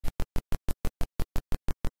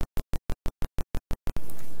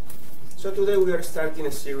So today we are starting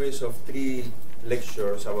a series of 3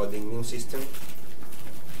 lectures about the immune system.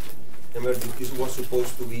 Remember, this was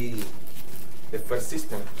supposed to be the first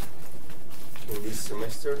system in this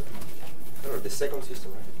semester, or the second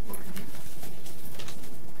system, right?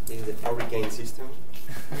 This is the hurricane system.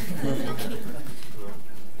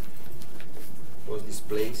 Was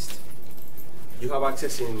displaced. You have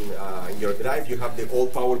access in your drive. You have the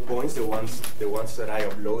old PowerPoints, the ones that I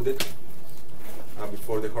uploaded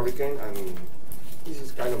before the hurricane, and this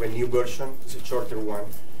is kind of a new version. It's a shorter one.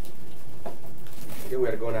 Okay, we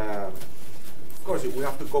are gonna, of course, we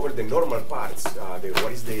have to cover the normal parts.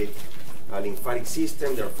 What is the lymphatic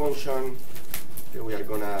system, their function. Okay, we are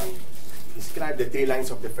gonna describe the 3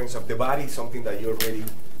 lines of defense of the body, something that you already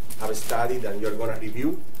have studied and you're gonna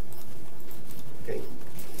review. Okay,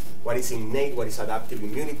 what is innate, what is adaptive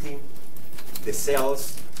immunity, the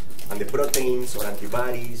cells and the proteins or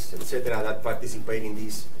antibodies, etc., that participate in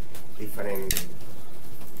these different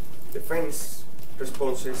defense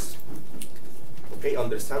responses. Okay,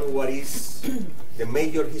 understand what is the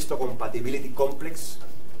major histocompatibility complex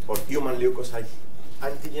for human leukocyte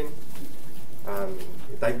antigen,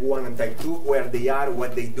 type 1 and type 2, where they are,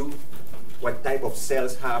 what they do, what type of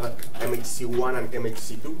cells have MHC1 and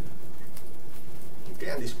MHC2.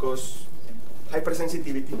 Okay, and discuss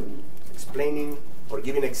hypersensitivity, explaining or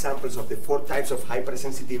giving examples of the 4 types of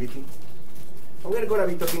hypersensitivity. And we're going to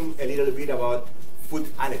be talking a little bit about food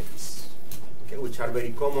allergies, okay, which are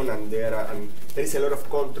very common, and there is a lot of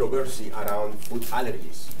controversy around food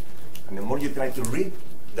allergies. And the more you try to read,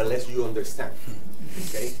 the less you understand.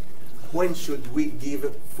 Okay? When should we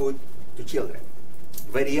give food to children?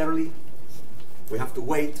 Very early? We have to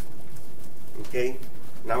wait? Okay?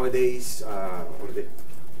 Nowadays, or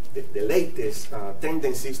the latest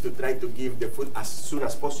tendency is to try to give the food as soon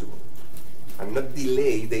as possible and not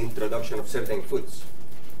delay the introduction of certain foods.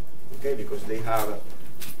 Okay? Because they have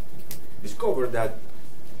discovered that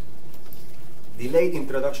delayed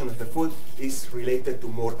introduction of the food is related to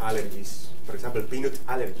more allergies. For example, peanut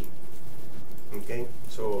allergy. Okay?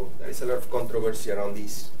 So there is a lot of controversy around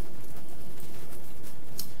this.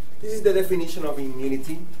 This is the definition of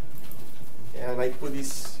immunity. And I put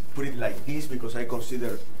it like this because I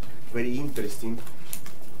consider very interesting.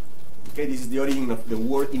 Okay, this is the origin of the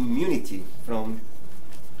word immunity, from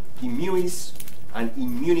immuis and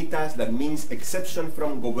immunitas, that means exception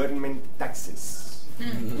from government taxes.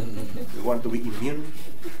 You want to be immune?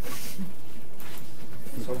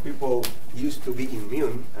 Some people used to be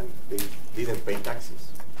immune and they didn't pay taxes.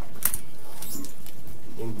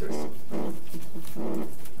 Interesting.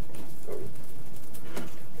 Sorry.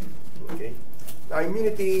 Okay. Now,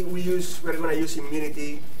 immunity, we're going to use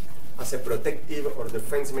immunity as a protective or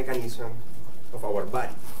defense mechanism of our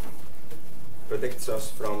body. Protects us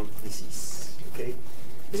from disease. Okay.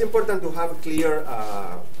 It's important to have clear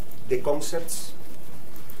the concepts.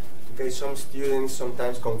 Okay, some students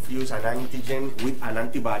sometimes confuse an antigen with an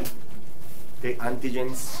antibody. Okay,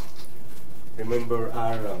 antigens, remember,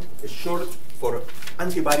 are short for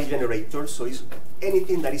antibody generators, so it's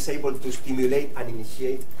anything that is able to stimulate and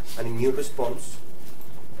initiate an immune response.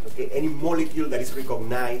 Okay, any molecule that is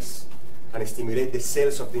recognized and stimulate the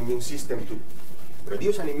cells of the immune system to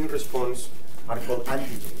produce an immune response are called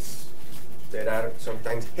antigens. There are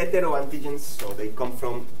sometimes heteroantigens, so they come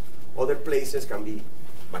from other places, can be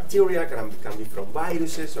bacteria, can be from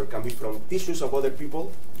viruses, or can be from tissues of other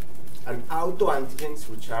people. And autoantigens,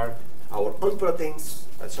 which are our own proteins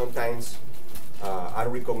that sometimes are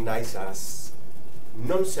recognized as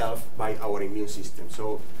non-self by our immune system.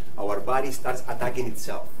 So our body starts attacking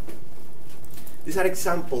itself. These are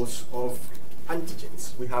examples of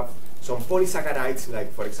antigens. We have some polysaccharides,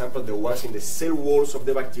 like, for example, the ones in the cell walls of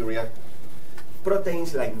the bacteria,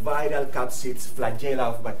 proteins like viral capsids,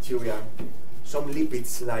 flagella of bacteria, some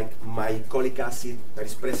lipids like mycolic acid that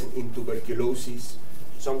is present in tuberculosis,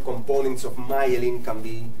 some components of myelin can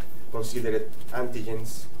be considered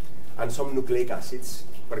antigens, and some nucleic acids,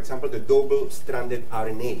 for example, the double-stranded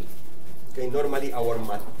RNA. Okay, normally our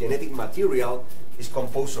genetic material is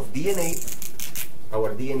composed of DNA.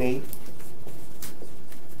 Our DNA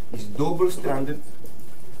is double-stranded,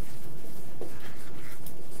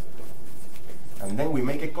 and then we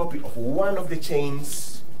make a copy of one of the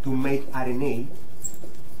chains to make RNA,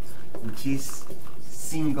 which is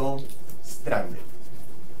single-stranded.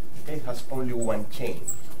 Okay, it has only one chain.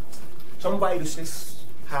 Some viruses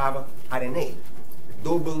have RNA,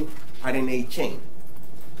 double RNA chain.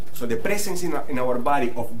 So the presence in our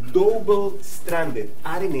body of double-stranded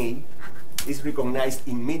RNA is recognized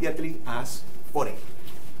immediately as foreign,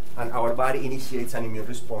 and our body initiates an immune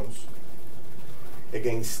response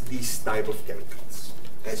against this type of chemicals.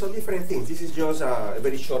 Okay, so different things. This is just a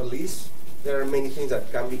very short list. There are many things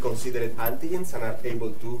that can be considered antigens and are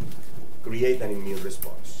able to create an immune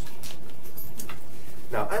response.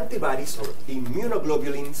 Now, antibodies or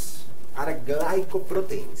immunoglobulins are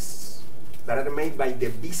glycoproteins that are made by the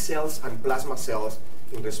B cells and plasma cells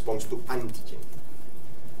in response to antigen.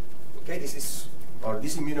 Okay, these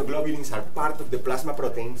immunoglobulins are part of the plasma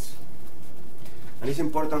proteins, and it's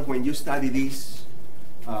important when you study this,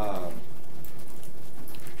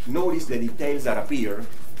 notice the details that appear.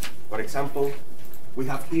 For example, we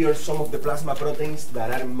have here some of the plasma proteins that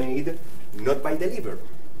are made not by the liver,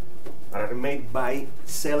 but are made by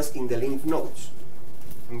cells in the lymph nodes.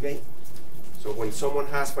 Okay? So when someone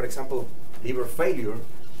has, for example, liver failure,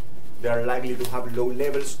 they are likely to have low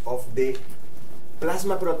levels of the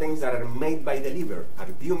plasma proteins that are made by the liver,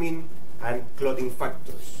 albumin and clotting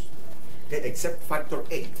factors. Okay? Except factor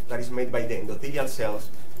VIII, that is made by the endothelial cells,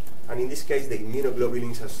 and in this case, the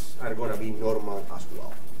immunoglobulins are going to be normal as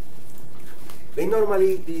well.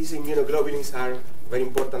 These immunoglobulins are a very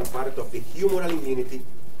important part of the humoral immunity.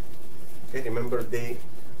 Okay, remember, the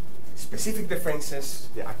specific defenses,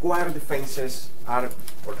 the acquired defenses are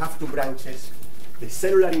or have two branches: the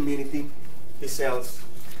cellular immunity, T cells,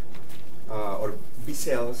 the T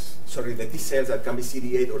cells that can be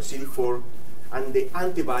CD8 or CD4, and the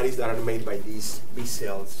antibodies that are made by these B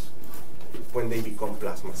cells when they become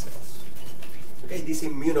plasma cells. Okay, these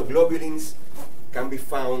immunoglobulins can be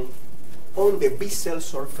found on the B cell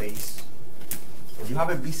surface. If you have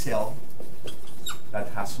a B cell that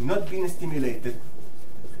has not been stimulated,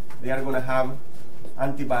 they are going to have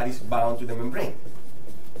antibodies bound to the membrane.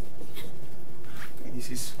 Okay, this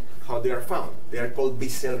is how they are found. They are called B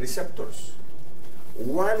cell receptors.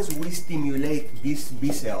 Once we stimulate this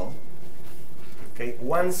B cell, okay,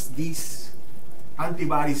 once these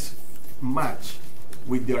antibodies match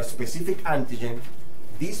with their specific antigen,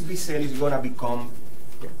 this B cell is going to become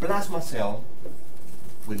a plasma cell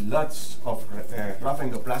with lots of rough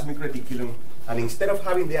endoplasmic reticulum, and instead of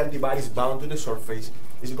having the antibodies bound to the surface,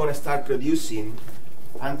 it's going to start producing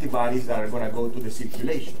antibodies that are going to go to the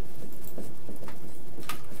circulation.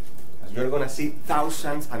 As you're going to see,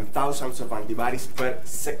 thousands and thousands of antibodies per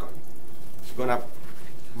second. It's going to,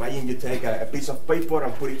 imagine you take a piece of paper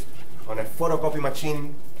and put it on a photocopy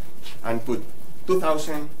machine and put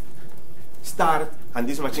 2,000 start, and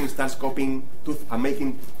this machine starts copying and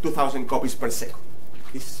making 2,000 copies per second.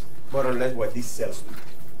 This is more or less what these cells do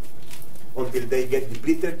until they get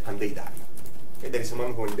depleted and they die. Okay, there is a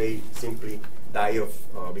moment when they simply die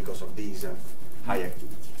because of these high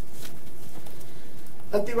activity.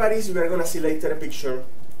 Antibodies, we are going to see later a picture.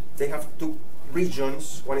 They have two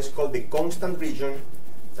regions. One is called the constant region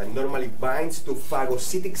that normally binds to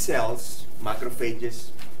phagocytic cells, macrophages,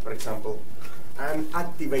 for example, and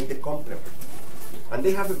activate the complement. And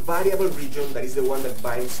they have a variable region that is the one that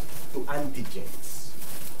binds to antigens.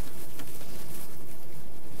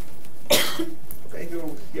 Okay,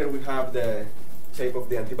 here we have the shape of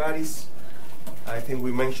the antibodies. I think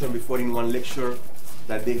we mentioned before in one lecture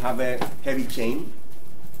that they have a heavy chain,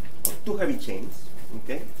 or two heavy chains,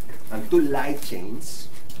 okay, and two light chains.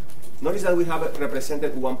 Notice that we have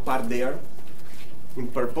represented one part there in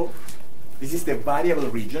purple. This is the variable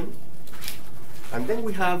region. And then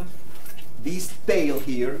we have this tail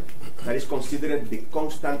here that is considered the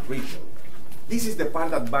constant region. This is the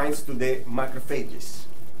part that binds to the macrophages.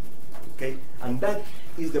 Okay? And that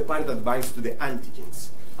is the part that binds to the antigens.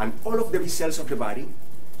 And all of the B cells of the body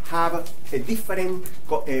have a different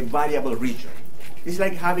variable region. It's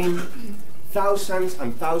like having thousands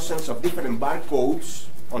and thousands of different barcodes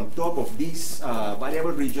on top of these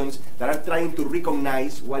variable regions that are trying to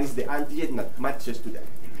recognize what is the antigen that matches to them.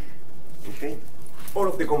 Okay? All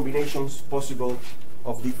of the combinations possible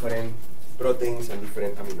of different proteins and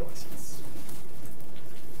different amino acids.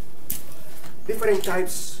 Different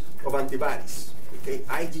types of antibodies. Okay?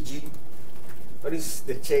 IgG, what is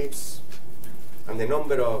the shapes and the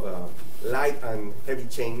number of light and heavy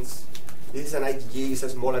chains. This is an IgG, it's a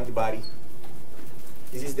small antibody.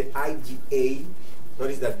 This is the IgA.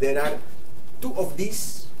 Notice that there are two of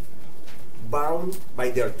these bound by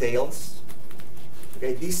their tails.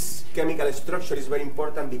 Okay, this chemical structure is very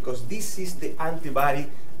important because this is the antibody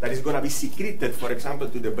that is going to be secreted, for example,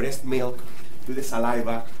 to the breast milk, to the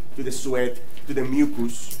saliva, to the sweat, to the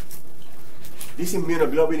mucus. This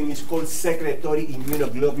immunoglobulin is called secretory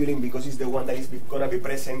immunoglobulin because it's the one that is going to be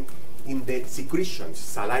present in the secretions,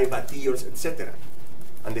 saliva, tears, etc.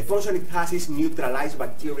 And the function it has is neutralize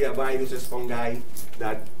bacteria, viruses, fungi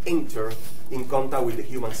that enter in contact with the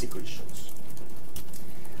human secretions.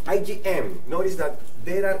 IgM, notice that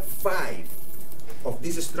there are 5 of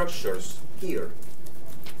these structures here.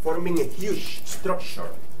 forming a huge structure.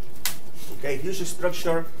 Okay, huge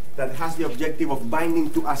structure that has the objective of binding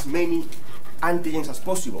to as many antigens as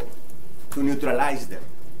possible to neutralize them.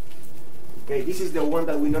 Okay, this is the one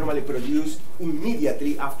that we normally produce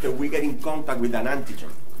immediately after we get in contact with an antigen.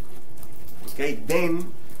 Okay,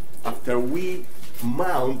 then after we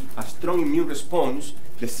mount a strong immune response,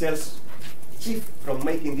 the cells shift from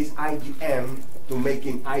making this IgM to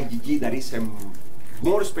making IgG, that is a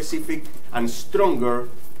more specific and stronger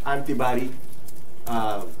antibody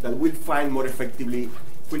that will fight more effectively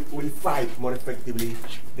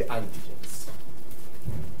the antigens.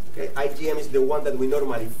 Okay, IgM is the one that we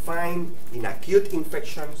normally find in acute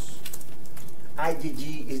infections.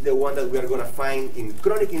 IgG is the one that we are going to find in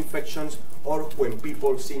chronic infections or when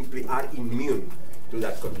people simply are immune to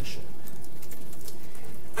that condition.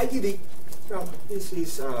 IgD, well,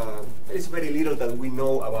 there is very little that we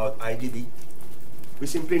know about IgD. We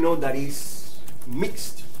simply know that it's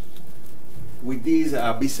mixed with these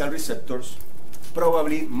B cell receptors,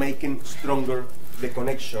 probably making stronger the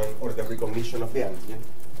connection or the recognition of the antigen.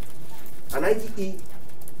 And IgE,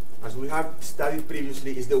 as we have studied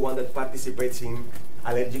previously, is the one that participates in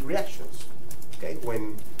allergic reactions. Okay,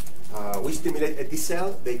 when we stimulate a T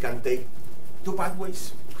cell, they can take two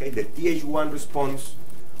pathways. Okay, the Th1 response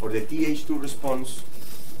or the Th2 response.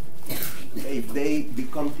 Okay, if they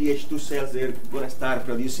become Th2 cells, they're going to start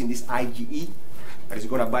producing this IgE that is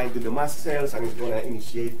going to bind to the mast cells and it's going to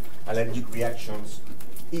initiate allergic reactions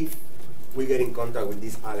if we get in contact with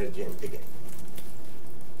this allergen again.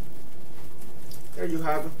 There you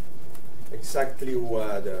have exactly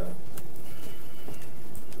what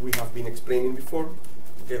we have been explaining before.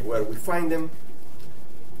 Okay, where we find them.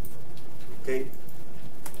 Okay,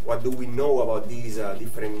 what do we know about these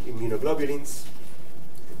different immunoglobulins,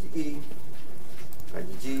 IgE,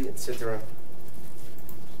 IgG, etc.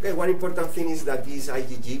 Okay, one important thing is that these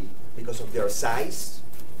IgG, because of their size,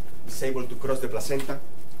 is able to cross the placenta.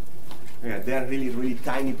 Yeah, they are really, really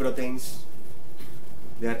tiny proteins.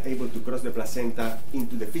 They are able to cross the placenta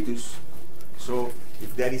into the fetus. So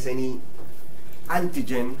if there is any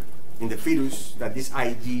antigen in the fetus that these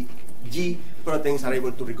IgG proteins are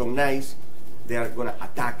able to recognize, they are going to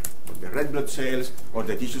attack the red blood cells or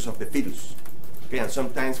the tissues of the fetus. Okay, and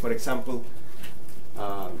sometimes, for example,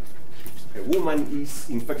 a woman is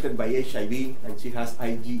infected by HIV and she has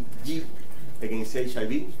IgG against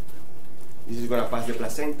HIV. This is going to pass the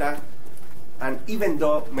placenta. And even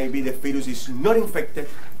though maybe the fetus is not infected,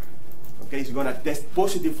 okay, it's going to test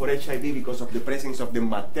positive for HIV because of the presence of the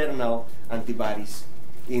maternal antibodies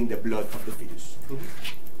in the blood of the fetus.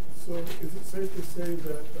 So is it safe to say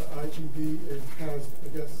that the IgD has, I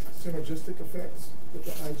guess, synergistic effects with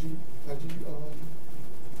the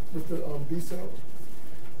with the B cells?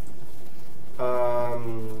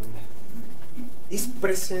 Is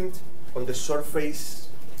present on the surface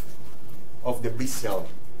of the B cell,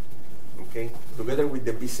 okay, together with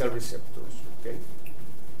the B cell receptors, okay.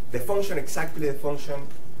 The function, exactly the function,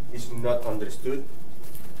 is not understood,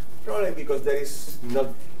 probably because there is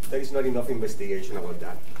not enough investigation about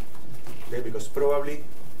that, okay, because probably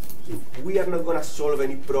if we are not going to solve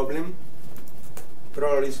any problem,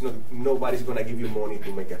 probably nobody's going to give you money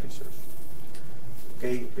to make a research.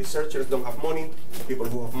 Okay, researchers don't have money, people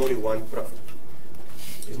who have money want profit.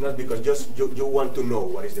 It's not because just you want to know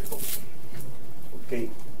what is the function. Okay,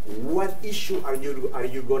 what issue are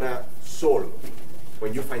you gonna solve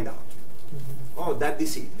when you find out? Oh, that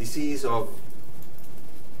disease of,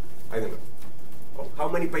 I don't know. Oh, how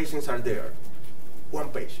many patients are there? One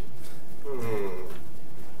patient.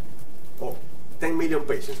 Oh, 10 million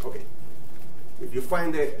patients, okay. If you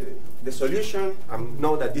find the solution, I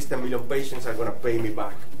know that these 10 million patients are gonna pay me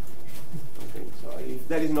back. Okay, so if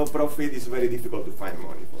there is no profit, it's very difficult to find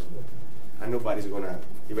money for it. And nobody's gonna,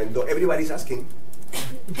 even though everybody's asking,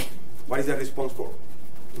 what is the response for?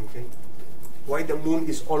 Okay. Why the moon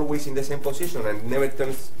is always in the same position and never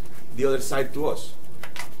turns the other side to us?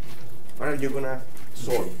 What are you gonna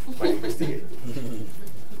solve by investigating?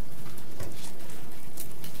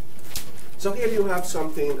 So here you have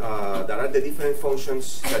something that are the different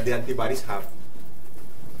functions that the antibodies have.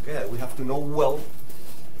 Okay, we have to know well.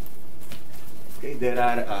 Okay, there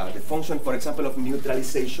are the function, for example, of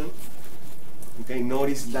neutralization. Okay,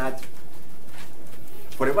 notice that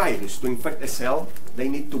for a virus to infect a cell, they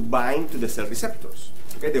need to bind to the cell receptors.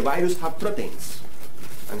 Okay, the virus have proteins,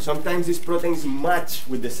 and sometimes these proteins match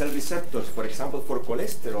with the cell receptors, for example, for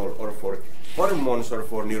cholesterol or for hormones or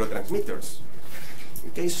for neurotransmitters.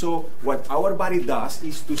 Okay, so what our body does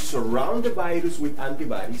is to surround the virus with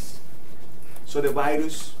antibodies, so the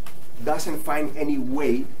virus doesn't find any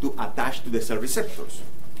way to attach to the cell receptors.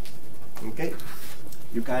 Okay,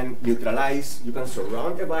 You can neutralize, you can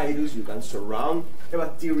surround a virus, you can surround a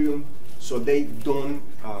bacterium so they don't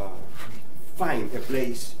find a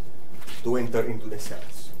place to enter into the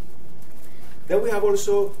cells. Then we have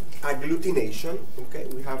also agglutination. Okay,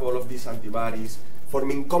 we have all of these antibodies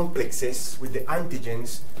forming complexes with the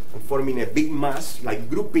antigens and forming a big mass, like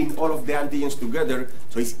grouping all of the antigens together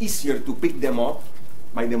so it's easier to pick them up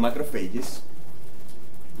by the macrophages.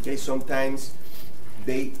 Okay, sometimes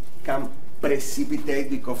they can precipitate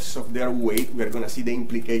because of their weight. We're going to see the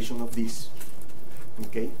implication of this.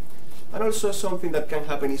 Okay, and also something that can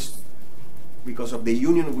happen is because of the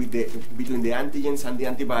union with between the antigens and the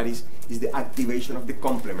antibodies is the activation of the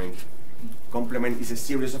complement. Complement is a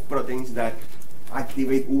series of proteins that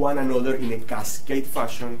activate one another in a cascade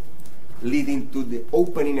fashion, leading to the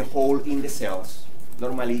opening a hole in the cells,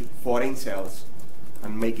 normally foreign cells,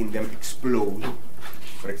 and making them explode,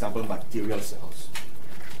 for example, bacterial cells.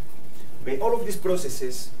 Okay, all of these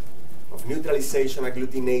processes of neutralization,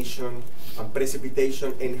 agglutination, and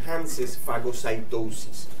precipitation enhances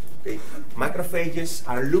phagocytosis. Okay. Macrophages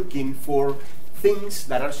are looking for things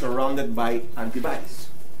that are surrounded by antibodies.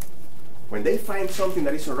 When they find something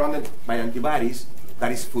that is surrounded by antibodies,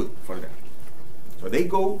 that is food for them. So they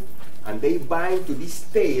go and they bind to this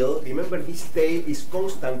tail. Remember, this tail is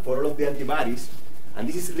constant for all of the antibodies, and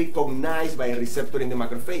this is recognized by a receptor in the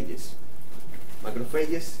macrophages.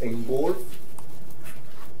 Macrophages engulf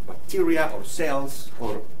bacteria or cells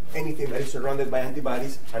or anything that is surrounded by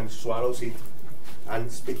antibodies and swallows it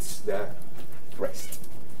and spits the rest.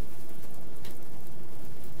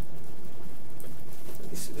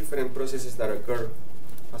 These different processes that occur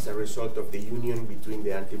as a result of the union between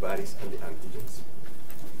the antibodies and the antigens.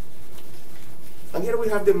 And here we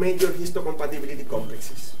have the major histocompatibility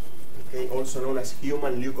complexes, okay, also known as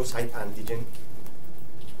human leukocyte antigen.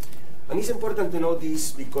 And it's important to know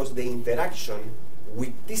this because the interaction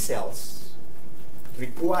with T cells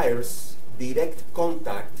requires direct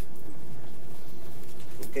contact,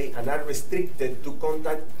 okay, and are restricted to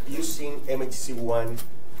contact using MHC1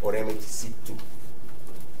 or MHC2.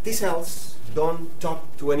 T cells don't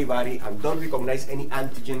talk to anybody and don't recognize any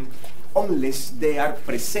antigen unless they are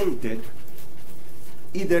presented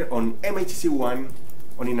either on MHC1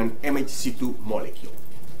 or in an MHC2 molecule.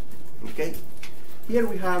 Okay? Here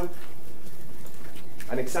we have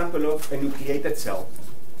an example of a nucleated cell.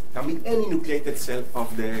 Can be any nucleated cell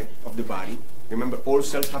of the body. Remember, all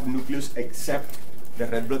cells have nucleus except the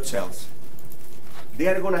red blood cells. They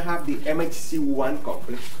are going to have the MHC1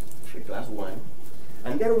 complex, the class 1,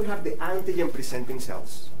 and there we have the antigen presenting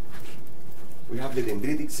cells. We have the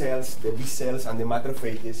dendritic cells, the B cells, and the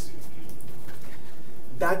macrophages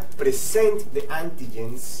that present the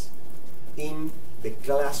antigens in the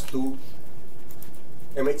class 2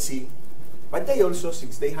 MHC, but they also,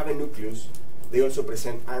 since they have a nucleus, they also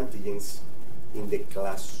present antigens in the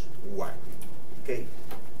class 1. Okay?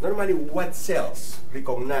 Normally, what cells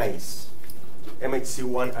recognize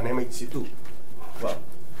MHC1 and MHC2? Well,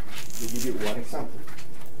 let me give you one example.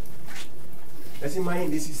 Let's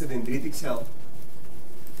imagine this is a dendritic cell.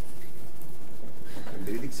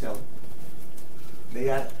 Dendritic cell. They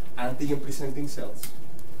are antigen-presenting cells.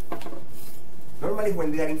 Normally,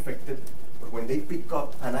 when they are infected, or when they pick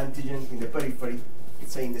up an antigen in the periphery,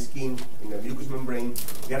 let's say in the skin, in the mucous membrane,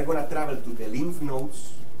 they are going to travel to the lymph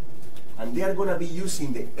nodes, and they are going to be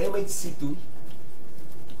using the MHC2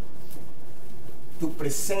 to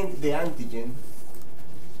present the antigen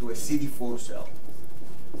to a CD4 cell,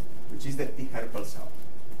 which is the T helper cell.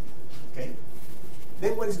 Okay?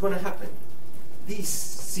 Then what is going to happen? This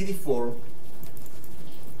CD4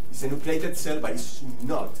 is a nucleated cell, but it's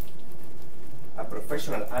not a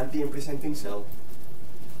professional antigen-presenting cell.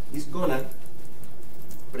 It's going to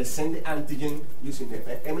present the antigen using the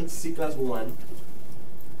MHC class 1,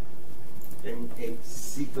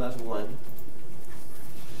 MHC class 1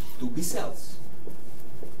 to B cells.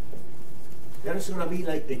 There's going to be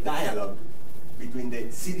like a dialogue between the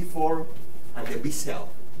CD4 and the B cell.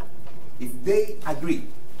 If they agree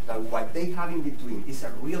that what they have in between is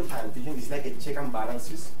a real antigen, it's like a check and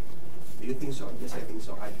balances. Do you think so? Yes, I think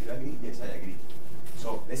so. Do you agree? Yes, I agree.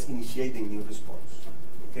 So let's initiate the immune response.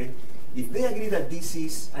 Okay? If they agree that this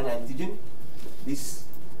is an antigen, this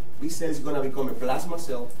B cell is going to become a plasma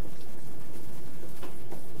cell,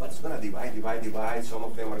 but it's going to divide. Some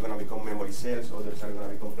of them are going to become memory cells, others are going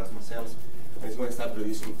to become plasma cells, and it's going to start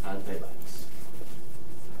producing antibodies.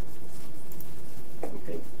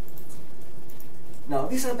 Okay. Now,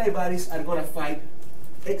 these antibodies are going to fight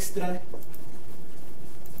extracellular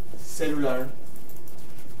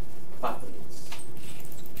pathogens.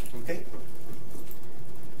 Okay?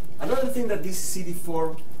 Another thing that this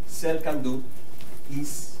CD4 cell can do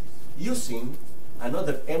is using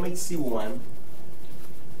another MHC1,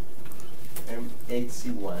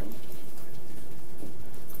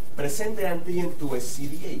 present the antigen to a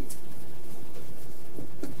CD8.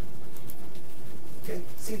 Okay,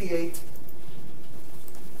 CD8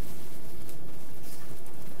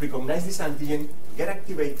 recognize this antigen, get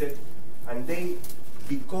activated, and they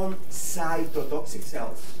become cytotoxic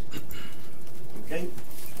cells. Okay?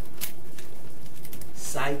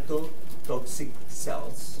 Cytotoxic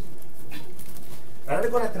cells. And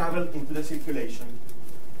they're going to travel into the circulation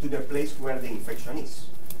to the place where the infection is.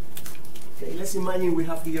 Okay, let's imagine we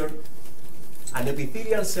have here an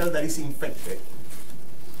epithelial cell that is infected.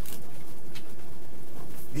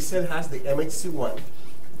 This cell has the MHC1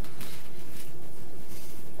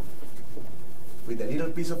 with a little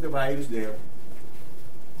piece of the virus there,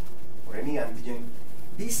 or any antigen.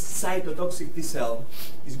 This cytotoxic T cell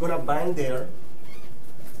is going to bind there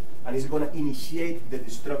and is going to initiate the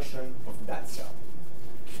destruction of that cell.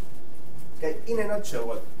 Okay, in a nutshell,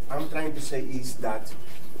 what I'm trying to say is that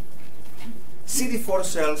CD4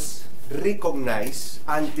 cells recognize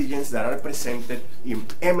antigens that are presented in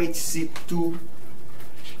MHC2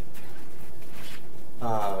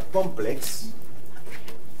 complex,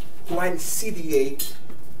 while CD8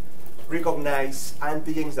 recognize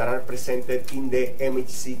antigens that are presented in the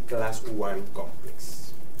MHC class 1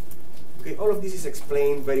 complex. Okay, all of this is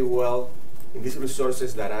explained very well in these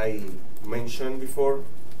resources that I mentioned before.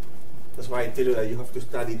 That's why I tell you that you have to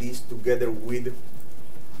study this together with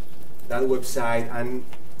that website and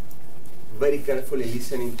very carefully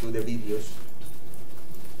listening to the videos.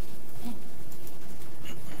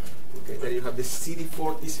 Okay, there you have the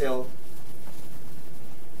CD4 T cell.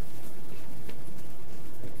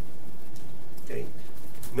 Okay,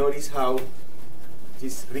 notice how it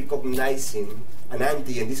is recognizing an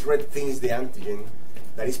antigen. This red thing is the antigen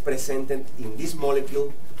that is presented in this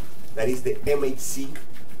molecule, that is the MHC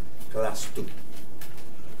class 2.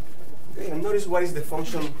 Okay, and notice what is the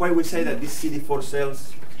function, why we say that these CD4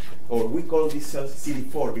 cells, or we call these cells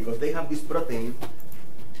CD4, because they have this protein,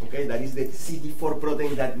 okay, that is the CD4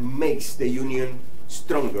 protein that makes the union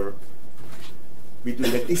stronger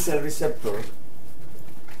between the T cell receptor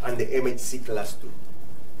and the MHC class 2.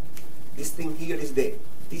 This thing here is the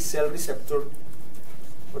T cell receptor,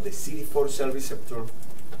 or the CD4 cell receptor,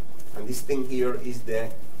 and this thing here is the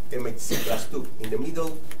MHC class 2. In the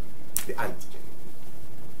middle, the antigen.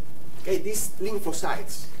 Okay, these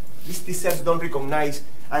lymphocytes, these T cells don't recognize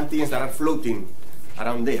antigens that are floating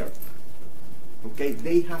around there. Okay,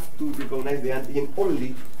 they have to recognize the antigen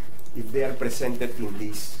only if they are presented in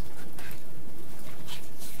this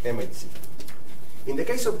MHC. In the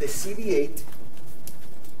case of the CD8,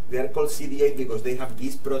 they are called CD8 because they have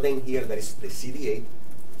this protein here that is the CD8.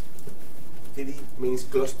 CD means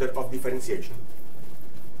cluster of differentiation.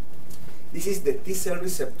 This is the T cell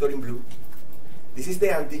receptor in blue. This is the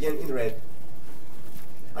antigen in red.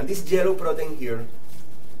 And this yellow protein here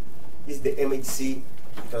is the MHC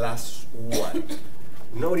class 1.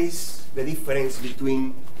 Notice the difference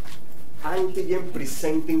between antigen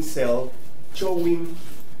presenting cell showing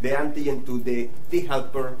the antigen to the T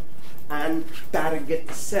helper and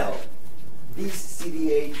target cell. This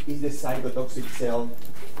CD8 is the cytotoxic cell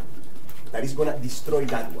that is going to destroy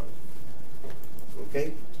that one.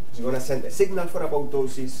 Okay? It's going to send a signal for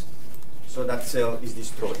apoptosis, so that cell is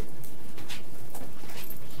destroyed.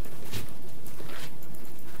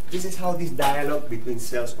 This is how this dialogue between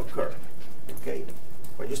cells occur. Okay?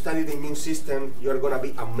 When you study the immune system, you're going to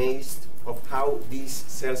be amazed of how these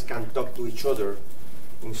cells can talk to each other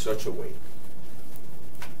in such a way.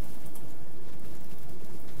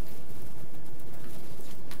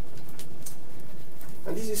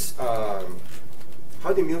 And this is how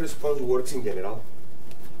the immune response works in general.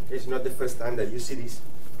 It's not the first time that you see this.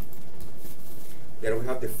 There we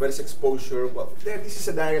have the first exposure. Well, there, this is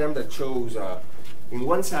a diagram that shows in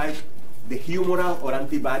one side the humoral or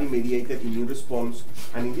antibody-mediated immune response,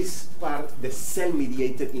 and in this part the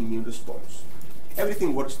cell-mediated immune response.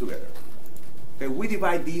 Everything works together. Okay, we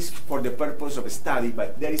divide this for the purpose of a study,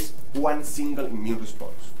 but there is one single immune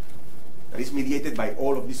response that is mediated by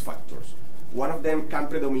all of these factors. One of them can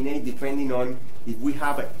predominate depending on if we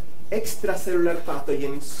have extracellular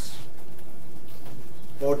pathogens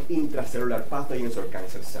or intracellular pathogens or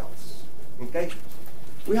cancer cells. Okay?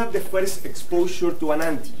 We have the first exposure to an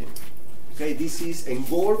antigen. Okay? This is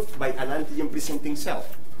engulfed by an antigen-presenting cell,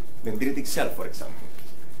 dendritic cell, for example.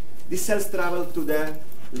 These cells travel to the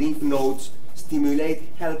lymph nodes, stimulate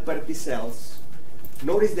helper T cells.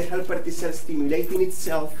 Notice the helper T cell stimulating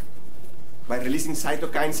itself by releasing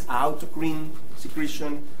cytokines, autocrine,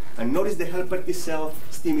 secretion. And notice the helper T cell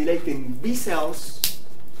stimulating B cells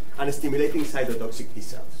and stimulating cytotoxic T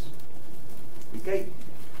cells. Okay?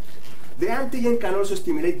 The antigen can also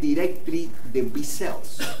stimulate directly the B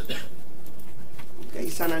cells. Okay?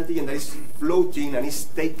 It's an antigen that is floating and is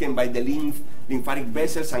taken by the lymphatic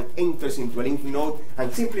vessels and enters into a lymph node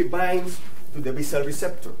and simply binds to the B cell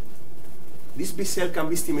receptor. This B cell can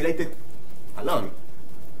be stimulated alone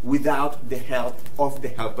without the help of the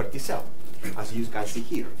helper T cell, as you can see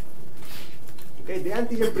here. Okay, the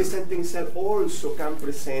antigen presenting cell also can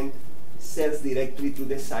present cells directly to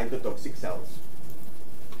the cytotoxic cells.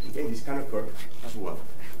 Okay, this can occur as well.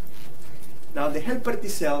 Now the helper T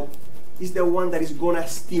cell is the one that is going to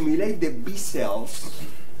stimulate the B cells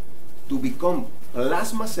to become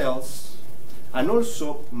plasma cells and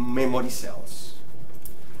also memory cells.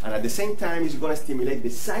 And at the same time, it's going to stimulate the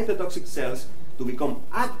cytotoxic cells to become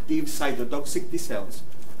active cytotoxic T cells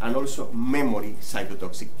and also memory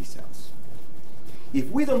cytotoxic T cells. If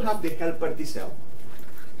we don't have the helper T cell,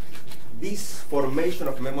 this formation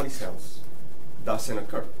of memory cells doesn't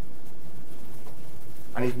occur.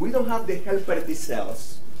 And if we don't have the helper T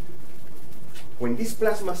cells, when these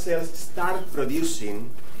plasma cells start producing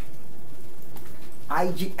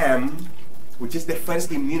IgM, which is the first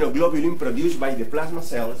immunoglobulin produced by the plasma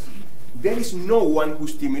cells, there is no one who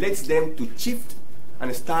stimulates them to shift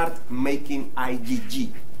and start making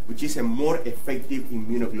IgG, which is a more effective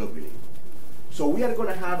immunoglobulin. So we are going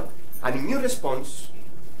to have an immune response,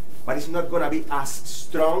 but it's not going to be as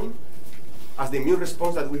strong as the immune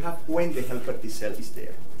response that we have when the helper T cell is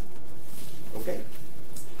there. Okay?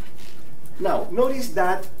 Now, notice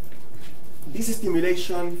that this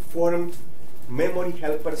stimulation formed memory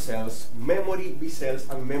helper cells, memory B cells,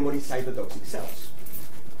 and memory cytotoxic cells.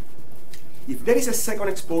 If there is a second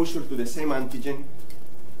exposure to the same antigen,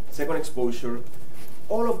 second exposure,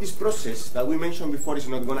 all of this process that we mentioned before is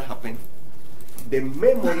not going to happen. The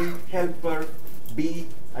memory helper B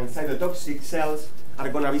and cytotoxic cells are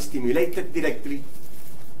going to be stimulated directly,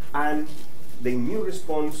 and the immune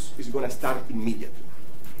response is going to start immediately.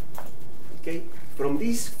 Okay? From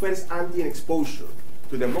this first antigen exposure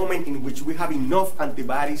to the moment in which we have enough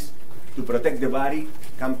antibodies to protect the body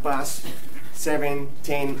can pass 7,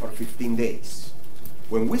 10, or 15 days.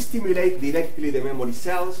 When we stimulate directly the memory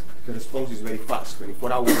cells, the response is very fast,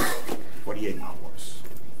 24 hours, 48 hours.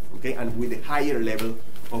 Okay? And with a higher level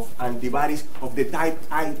of antibodies of the type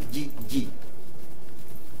IgG.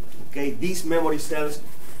 Okay? These memory cells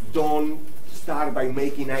don't start by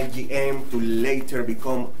making IgM to later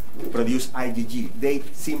produce IgG. They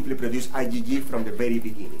simply produce IgG from the very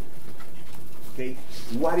beginning. Okay?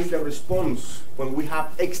 What is the response when we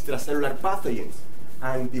have extracellular pathogens?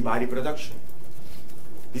 Antibody production.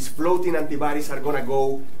 These floating antibodies are going to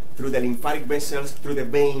go through the lymphatic vessels, through the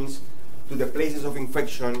veins, to the places of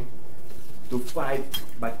infection to fight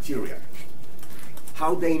bacteria.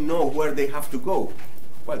 How they know where they have to go?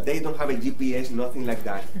 Well, they don't have a GPS, nothing like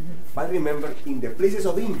that. But remember, in the places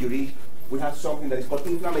of injury, we have something that is called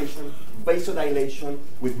inflammation, vasodilation,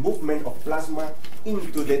 with movement of plasma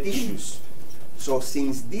into the tissues. So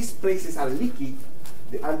since these places are leaky,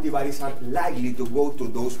 the antibodies are likely to go to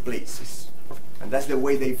those places. And that's the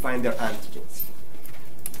way they find their antigens.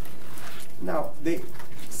 Now, the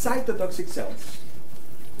cytotoxic cells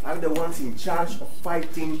are the ones in charge of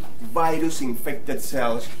fighting virus-infected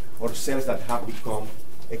cells or cells that have become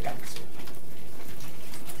a cancer.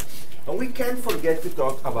 And we can't forget to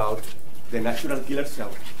talk about the natural killer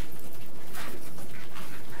cell.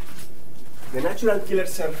 The natural killer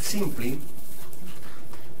cell simply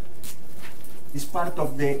is part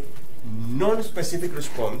of the non-specific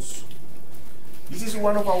response. This is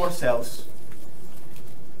one of our cells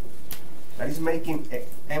that is making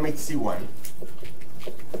MHC1.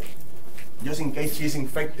 Just in case she's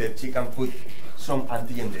infected, she can put some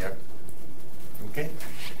antigen there. Okay?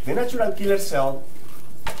 The natural killer cell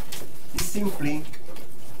is simply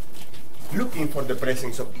looking for the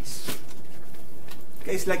presence of this.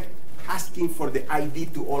 Okay? It's like asking for the ID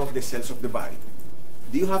to all of the cells of the body.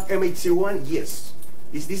 Do you have MHC1? Yes.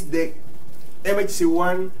 Is this the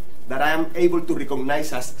MHC1 that I am able to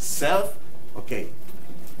recognize as self? Okay.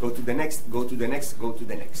 Go to the next, go to the next, go to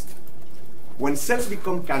the next. When cells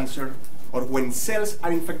become cancer, or when cells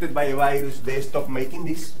are infected by a virus, they stop making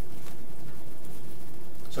this.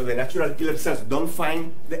 So the natural killer cells don't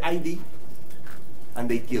find the ID, and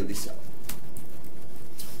they kill the cell.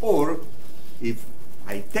 Or, if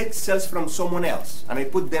I take cells from someone else, and I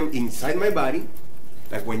put them inside my body,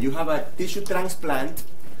 like when you have a tissue transplant,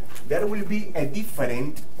 there will be a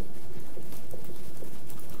different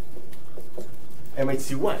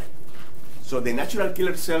MHC1. So the natural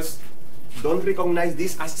killer cells don't recognize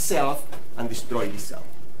this as self and destroy this cell.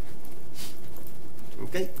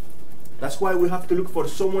 Okay? That's why we have to look for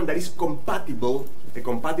someone that is compatible, a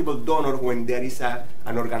compatible donor when there is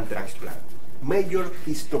an organ transplant. Major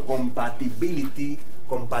histocompatibility,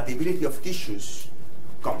 compatibility of tissues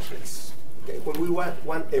complex. Okay? When we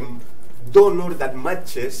want a donor that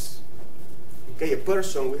matches, okay, a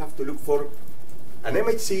person, we have to look for an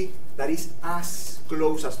MHC that is as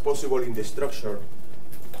close as possible in the structure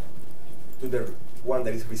to the one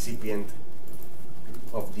that is recipient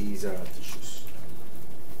of these tissues.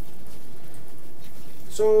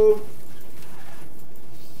 So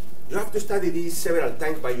you have to study these several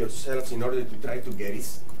times by yourselves in order to try to get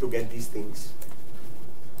these things.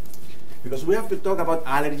 Because we have to talk about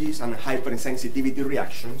allergies and hypersensitivity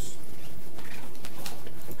reactions.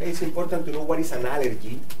 Okay, it's important to know what is an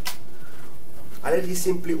allergy. Allergy is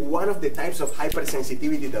simply one of the types of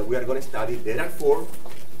hypersensitivity that we are going to study. There are 4.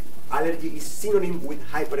 Allergy is synonym with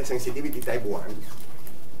hypersensitivity type 1.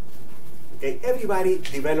 Okay, everybody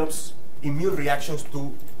develops immune reactions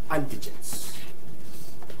to antigens.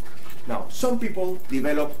 Now, some people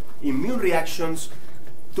develop immune reactions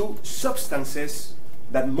to substances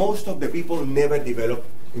that most of the people never develop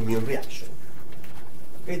immune reaction.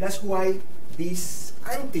 Okay, that's why these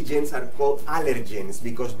antigens are called allergens,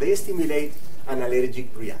 because they stimulate an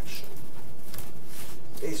allergic reaction.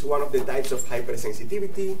 It's one of the types of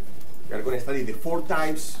hypersensitivity. We are going to study the 4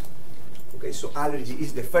 types. Okay, so allergy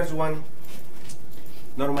is the first one,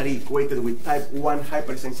 normally equated with type 1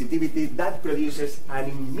 hypersensitivity that produces an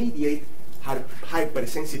immediate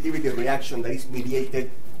hypersensitivity reaction that is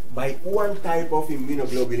mediated by one type of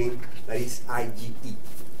immunoglobulin, that is IgE.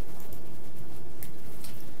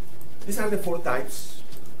 These are the 4 types.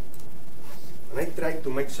 And I tried to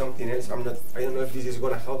make something else. I don't know if this is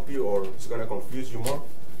going to help you or it's going to confuse you more.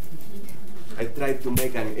 I tried to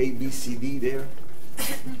make an A, B, C, D there.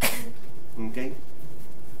 Okay.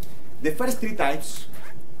 The first 3 types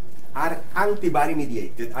are antibody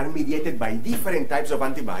mediated, are mediated by different types of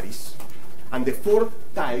antibodies. And the 4th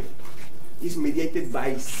type is mediated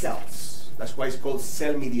by cells. That's why it's called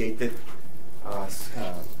cell-mediated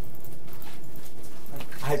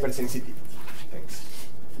hypersensitivity. Thanks.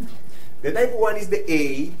 The type 1 is the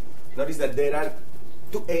A. Notice that there are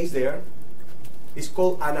 2 A's there. It's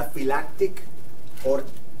called anaphylactic or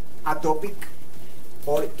atopic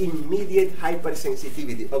or immediate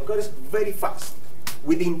hypersensitivity. Occurs very fast,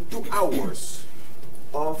 within 2 hours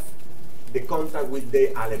of the contact with the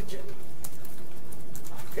allergen.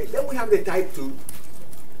 Okay, then we have the type 2.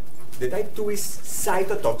 The type 2 is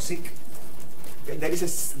cytotoxic. Okay, there is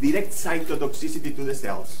a direct cytotoxicity to the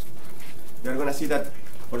cells. You're going to see that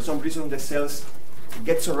for some reason the cells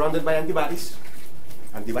get surrounded by antibodies.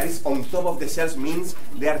 Antibodies on top of the cells means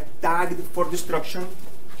they are tagged for destruction.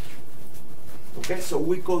 Okay, so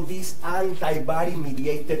we call this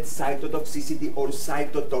antibody-mediated cytotoxicity or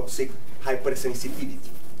cytotoxic hypersensitivity.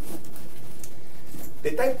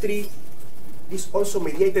 The type 3 is also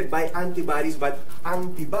mediated by antibodies, but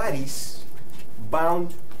antibodies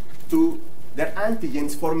bound to their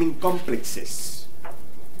antigens forming complexes.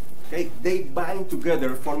 Okay, they bind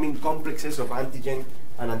together forming complexes of antigen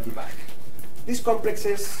and antibody. These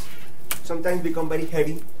complexes sometimes become very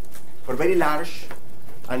heavy or very large,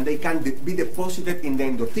 and they can be deposited in the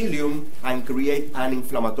endothelium and create an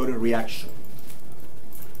inflammatory reaction.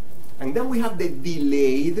 And then we have the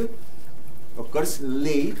delayed, occurs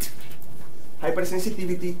late,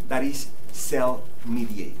 hypersensitivity that is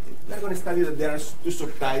cell-mediated. We're going to study that there are 2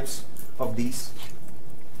 subtypes of these.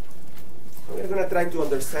 We're going to try to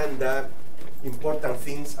understand the important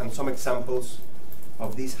things and some examples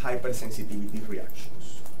of these hypersensitivity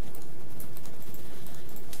reactions.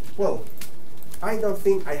 Well, I don't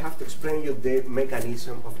think I have to explain you the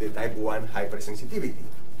mechanism of the type 1 hypersensitivity,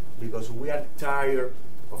 because we are tired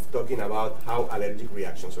of talking about how allergic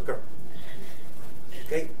reactions occur.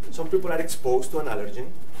 Okay, some people are exposed to an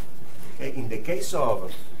allergen. Okay, in the case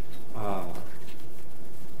of,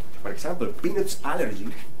 for example, peanuts allergy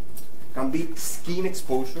can be skin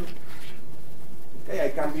exposure. Okay, I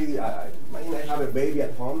can be, imagine I have a baby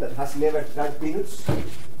at home that has never tried peanuts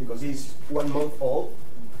because he's 1 month old,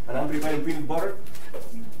 and I'm preparing peanut butter.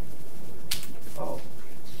 Oh,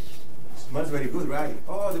 smells very good, right?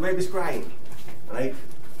 Oh, the baby's crying. And I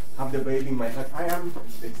have the baby in my hand.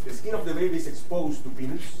 The skin of the baby is exposed to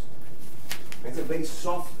peanuts. It's a very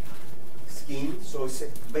soft skin, so it's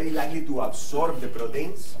very likely to absorb the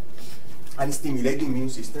proteins and stimulate the immune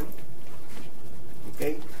system.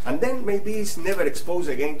 Okay? And then maybe it's never exposed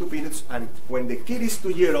again to peanuts, and when the kid is 2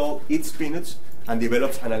 years old, eats peanuts and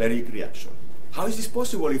develops an allergic reaction. How is this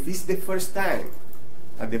possible if it's the first time?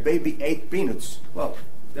 and the baby ate peanuts, well,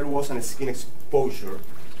 there was a skin exposure.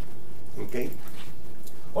 Okay.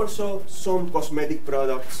 Also, some cosmetic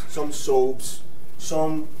products, some soaps,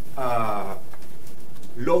 some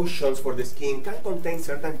lotions for the skin can contain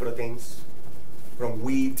certain proteins from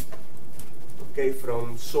wheat, okay,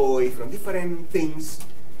 from soy, from different things,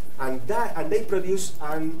 and they produce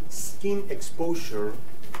skin exposure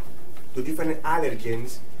to different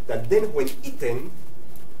allergens that then, when eaten,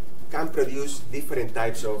 can produce different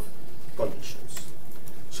types of conditions.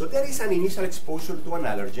 So there is an initial exposure to an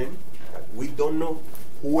allergen that we don't know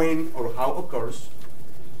when or how occurs,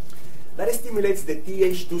 that stimulates the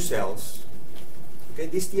Th2 cells. Okay,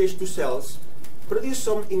 these Th2 cells produce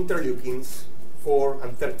some interleukins 4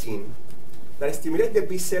 and 13 that stimulate the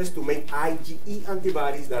B cells to make IgE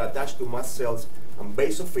antibodies that attach to mast cells and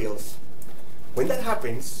basophils. When that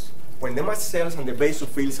happens, when the mast cells and the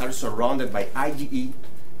basophils are surrounded by IgE,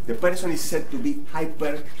 the person is said to be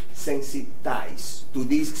hypersensitized to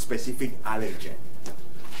this specific allergen.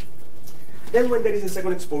 Then when there is a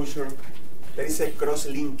second exposure, there is a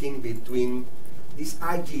cross-linking between these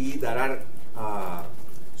IgE that are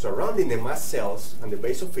surrounding the mast cells and the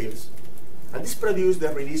basophils, and this produces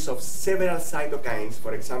the release of several cytokines,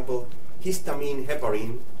 for example, histamine,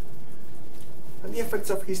 heparin. And the effects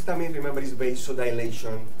of histamine, remember, is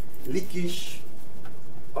vasodilation, leakage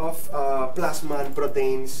of plasma and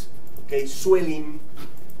proteins, okay, swelling,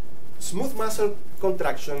 smooth muscle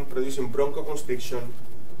contraction producing bronchoconstriction,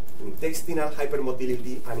 intestinal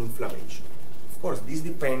hypermotility, and inflammation. Of course, this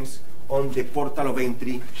depends on the portal of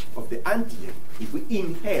entry of the antigen. If we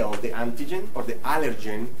inhale the antigen or the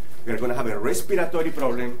allergen, we are going to have a respiratory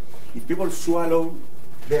problem. If people swallow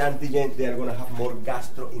the antigen, they are going to have more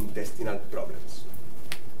gastrointestinal problems.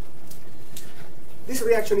 This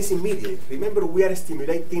reaction is immediate. Remember, we are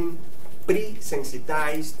stimulating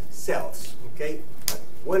pre-sensitized cells, okay?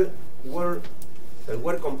 Well, we're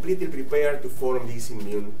completely prepared to form this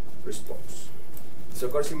immune response. So,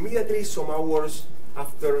 of course, immediately, some hours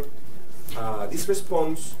after this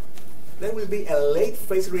response, there will be a late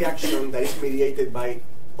phase reaction that is mediated by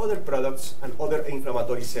other products and other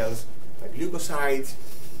inflammatory cells, like leukocytes,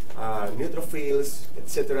 neutrophils,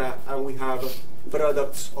 etc. And we have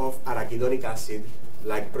products of arachidonic acid,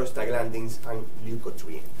 like prostaglandins and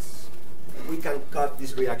leukotrienes. We can cut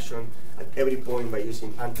this reaction at every point by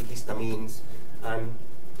using antihistamines and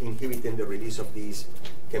inhibiting the release of these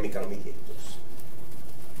chemical mediators.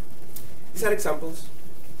 These are examples.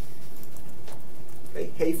 Okay,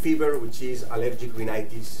 hay fever, which is allergic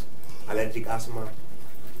rhinitis, allergic asthma,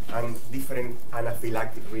 and different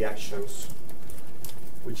anaphylactic reactions,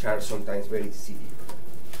 which are sometimes very severe.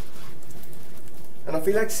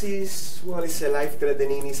 Anaphylaxis, well, it's a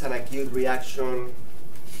life-threatening, it's an acute reaction,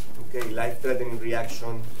 okay, life-threatening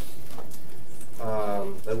reaction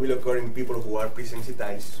that will occur in people who are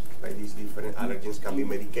pre-sensitized by these different allergens. Can be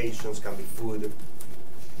medications, can be food,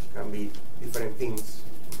 can be different things.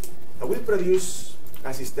 That will produce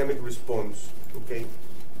a systemic response, okay,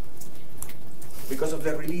 because of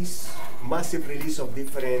the release, massive release of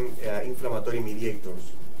different inflammatory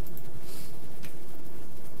mediators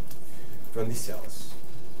from these cells.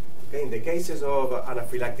 Okay, in the cases of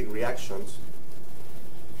anaphylactic reactions,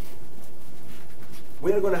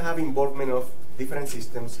 we are going to have involvement of different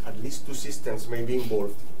systems. At least 2 systems may be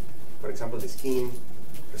involved. For example, the skin,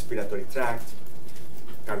 respiratory tract,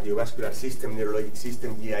 cardiovascular system, neurologic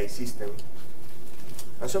system, GI system.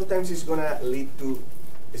 And sometimes it's going to lead to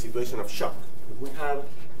a situation of shock. If we have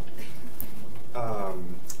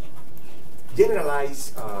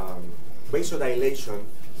generalized vasodilation,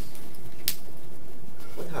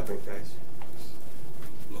 what happened, guys?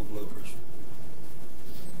 Low blood pressure.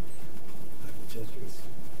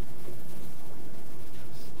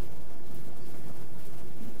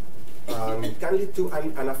 It can lead to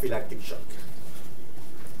an anaphylactic shock.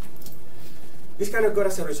 This can occur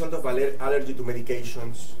as a result of allergy to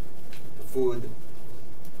medications, to food,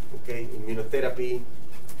 okay, immunotherapy,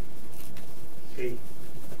 okay,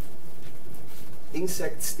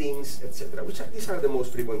 insect stings, etc. These are the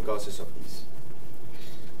most frequent causes of this.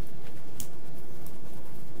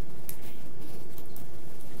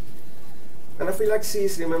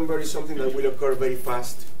 Anaphylaxis, remember, is something that will occur very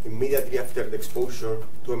fast, immediately after the exposure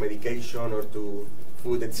to a medication or to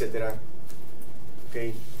food, etc.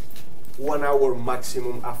 Okay, 1 hour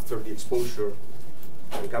maximum after the exposure,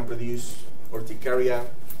 and can produce urticaria,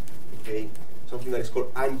 okay, something that is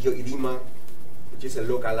called angioedema, which is a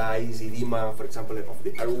localized edema, for example, of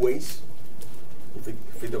the airways. If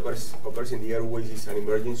it occurs in the airways, it's an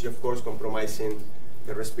emergency, of course, compromising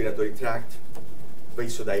the respiratory tract.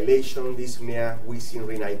 Vasodilation, dyspnea, wheezing,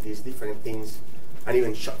 rhinitis, different things and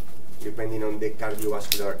even shock, depending on the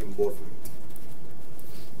cardiovascular involvement.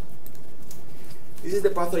 This is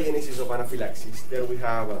the pathogenesis of anaphylaxis. There we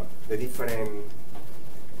have the different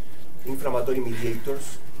inflammatory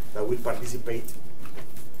mediators that will participate.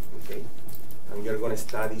 Okay, and we are going to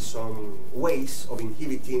study some ways of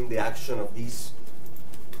inhibiting the action of these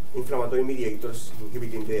inflammatory mediators,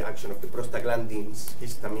 inhibiting the action of the prostaglandins,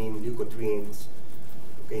 histamine, leukotrienes,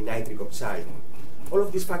 okay, nitric oxide. All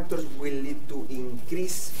of these factors will lead to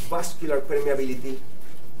increased vascular permeability.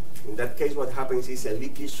 In that case, what happens is a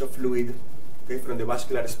leakage of fluid, okay, from the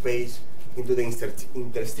vascular space into the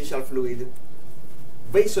interstitial fluid,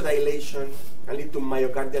 vasodilation, and lead to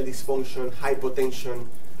myocardial dysfunction, hypotension,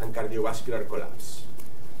 and cardiovascular collapse.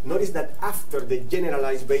 Notice that after the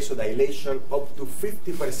generalized vasodilation, up to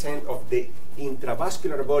 50% of the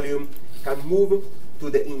intravascular volume can move to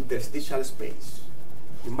the interstitial space.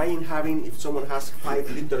 Imagine having, if someone has 5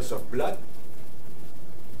 liters of blood,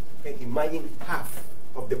 okay, imagine half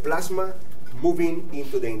of the plasma moving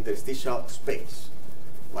into the interstitial space.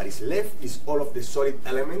 What is left is all of the solid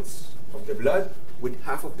elements of the blood with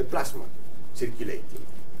half of the plasma circulating.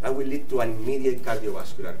 That will lead to an immediate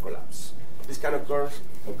cardiovascular collapse. This can occur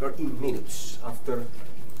in minutes after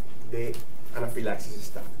the anaphylaxis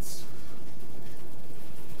starts.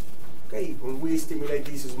 Okay, when we stimulate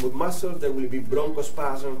these smooth muscles, there will be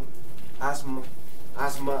bronchospasm,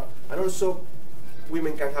 asthma, and also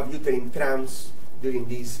women can have uterine cramps during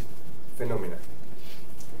these phenomena.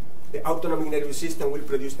 The autonomic nervous system will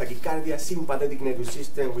produce tachycardia, sympathetic nervous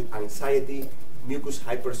system with anxiety, mucus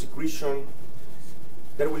hypersecretion.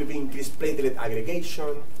 There will be increased platelet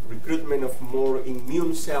aggregation, recruitment of more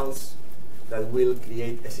immune cells that will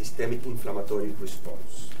create a systemic inflammatory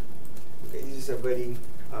response. Okay, this is a very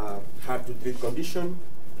hard to treat condition.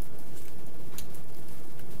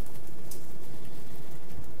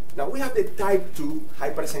 Now we have the type 2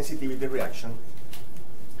 hypersensitivity reaction.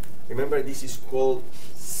 Remember, this is called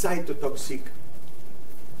cytotoxic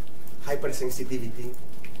hypersensitivity,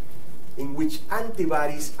 in which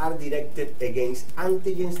antibodies are directed against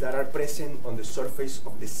antigens that are present on the surface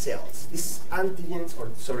of the cells. These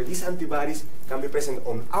antibodies can be present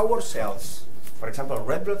on our cells, for example,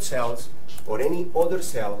 red blood cells, or any other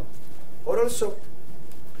cell, or also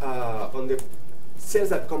on the cells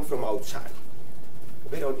that come from outside,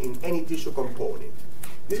 okay, in any tissue component.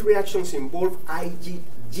 These reactions involve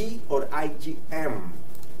IgG or IgM.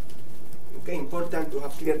 Okay, important to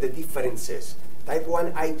have clear the differences. Type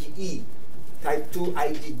 1 IgE, type 2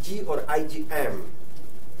 IgG or IgM,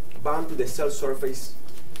 bound to the cell surface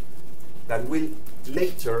that will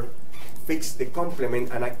later fix the complement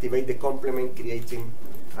and activate the complement, creating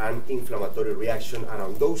an inflammatory reaction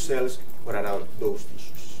around those cells or around those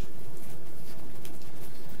tissues.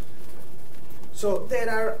 So there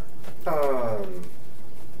are,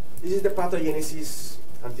 this is the pathogenesis: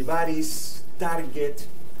 antibodies, target,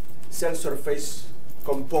 cell surface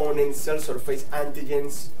components, cell surface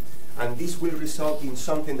antigens, and this will result in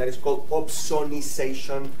something that is called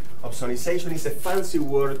opsonization. Opsonization is a fancy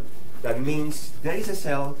word that means there is a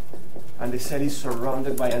cell and the cell is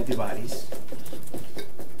surrounded by antibodies.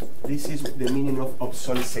 This is the meaning of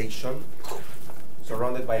opsonization,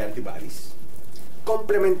 surrounded by antibodies.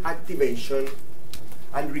 Complement activation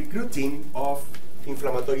and recruiting of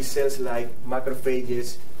inflammatory cells like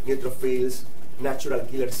macrophages, neutrophils, natural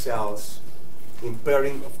killer cells,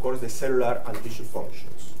 impairing, of course, the cellular and tissue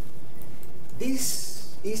functions.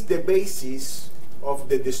 This is the basis of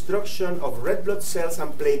the destruction of red blood cells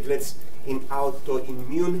and platelets in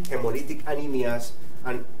autoimmune hemolytic anemias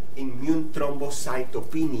and immune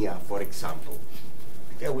thrombocytopenia, for example.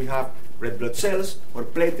 Okay, we have red blood cells or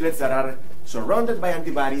platelets that are surrounded by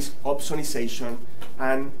antibodies, opsonization,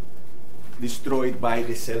 and destroyed by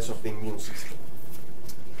the cells of the immune system.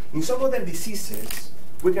 In some other diseases,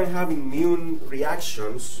 we can have immune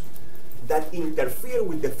reactions that interfere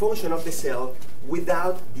with the function of the cell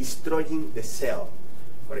without destroying the cell.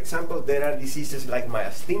 For example, there are diseases like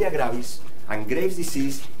myasthenia gravis and Graves'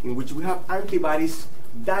 disease, in which we have antibodies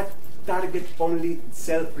that target only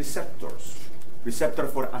cell receptors. Receptor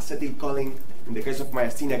for acetylcholine in the case of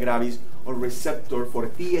myasthenia gravis, or receptor for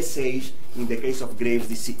TSH in the case of Graves'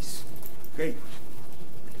 disease. Okay?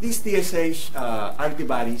 These TSH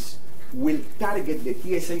antibodies will target the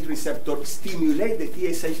TSH receptor, stimulate the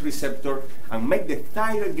TSH receptor, and make the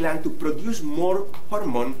thyroid gland to produce more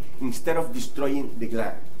hormone instead of destroying the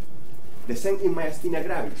gland. The same in myasthenia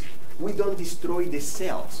gravis. We don't destroy the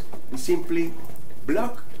cells. We simply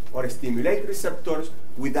block or stimulate receptors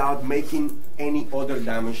without making any other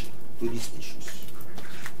damage to these tissues.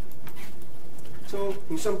 So,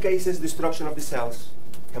 in some cases, destruction of the cells,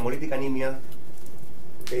 hemolytic anemia,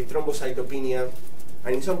 okay, thrombocytopenia,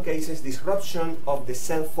 and in some cases, disruption of the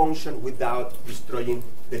cell function without destroying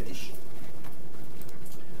the tissue.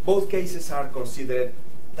 Both cases are considered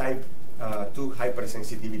type 2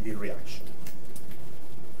 hypersensitivity reaction.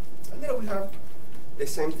 And there we have the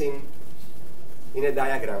same thing in a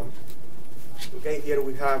diagram. Okay, here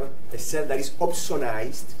we have a cell that is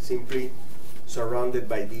opsonized, simply surrounded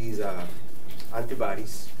by these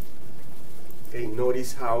antibodies. Okay,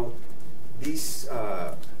 notice how this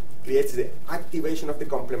creates the activation of the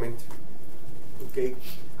complement, okay,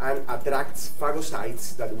 and attracts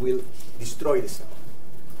phagocytes that will destroy the cell.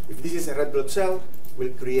 If this is a red blood cell, will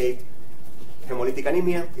create hemolytic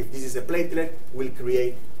anemia. If this is a platelet, will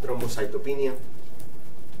create thrombocytopenia.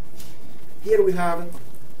 Here we have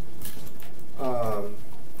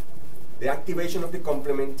the activation of the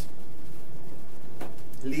complement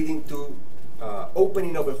leading to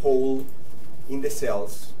opening of a hole in the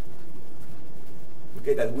cells,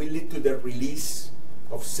 okay, that will lead to the release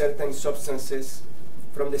of certain substances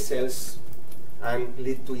from the cells and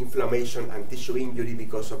lead to inflammation and tissue injury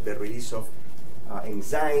because of the release of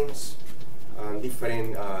enzymes and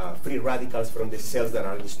different free radicals from the cells that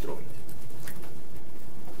are destroyed.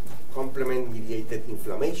 Complement-mediated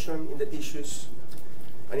inflammation in the tissues.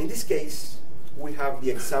 And in this case, we have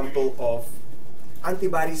the example of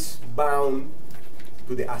antibodies bound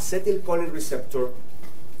to the acetylcholine receptor,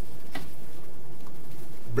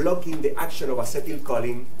 blocking the action of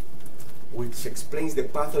acetylcholine, which explains the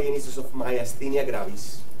pathogenesis of myasthenia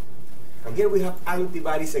gravis. And here we have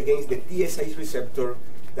antibodies against the TSH receptor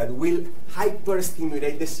that will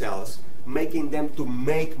hyperstimulate the cells, making them to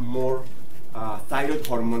make more thyroid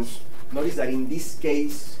hormones. Notice that in this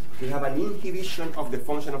case, we have an inhibition of the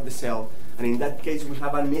function of the cell, and in that case, we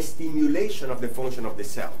have an stimulation of the function of the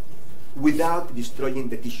cell without destroying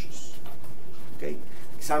the tissues. Okay?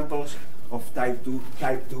 Examples of type 2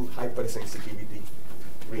 hypersensitivity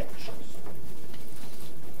reactions.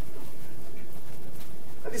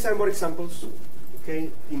 And these are more examples.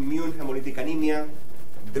 Okay? Immune hemolytic anemia,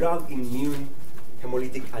 drug-immune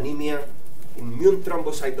hemolytic anemia, immune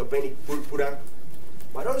thrombocytopenic purpura,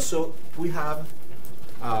 but also we have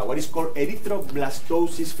what is called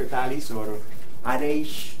erythroblastosis fetalis, or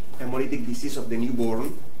RH, hemolytic disease of the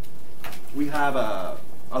newborn. We have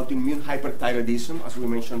autoimmune hyperthyroidism, as we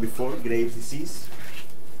mentioned before, Graves' disease,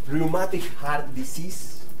 rheumatic heart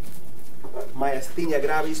disease, myasthenia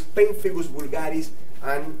gravis, pemphigus vulgaris,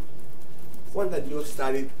 and one that you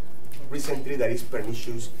studied recently, that is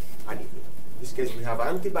pernicious anemia. In this case, we have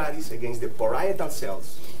antibodies against the parietal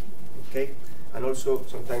cells, okay, and also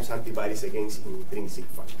sometimes antibodies against intrinsic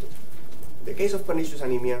factors. In the case of pernicious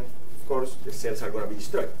anemia, of course, the cells are going to be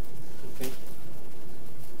destroyed. Okay.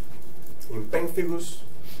 In pemphigus,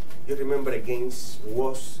 you remember against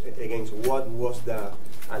what was the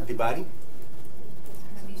antibody?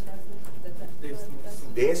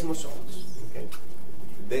 Desmosomes. Okay.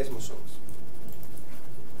 Desmosomes.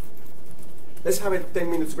 Let's have a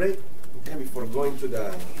 10 minutes break, okay, before going to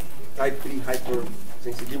the type 3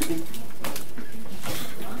 hypersensitivity.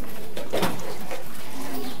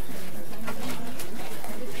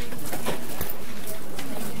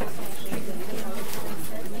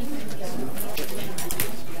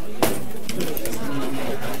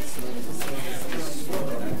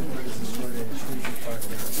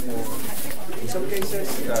 In some cases,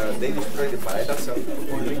 they destroy the parietal cell,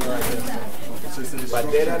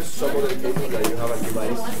 but there are some other cases that you have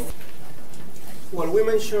antibodies. Well, we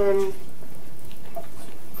mentioned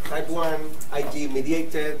type 1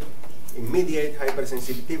 Ig-mediated, immediate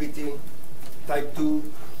hypersensitivity, type 2,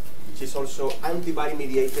 which is also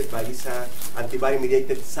antibody-mediated, but it's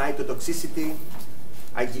antibody-mediated cytotoxicity.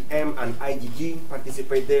 IgM and IgG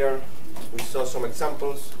participate there. We saw some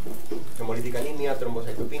examples: hemolytic anemia,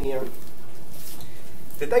 thrombocytopenia.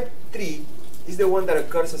 The type 3 is the one that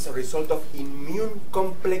occurs as a result of immune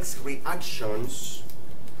complex reactions.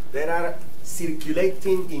 There are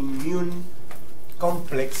circulating immune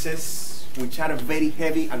complexes which are very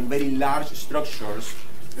heavy and very large structures.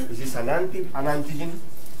 This is an antigen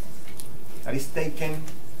that is taken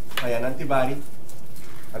by an antibody,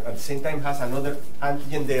 at the same time has another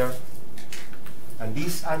antigen there, and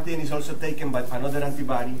this antigen is also taken by another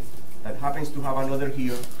antibody that happens to have another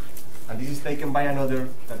here, and this is taken by another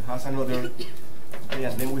that has another, and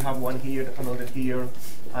then we have one here, another here,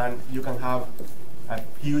 and you can have a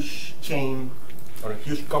huge chain or a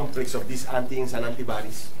huge complex of these antigens and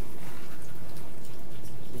antibodies.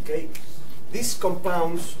 Okay, these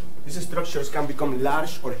compounds, these structures can become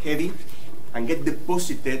large or heavy and get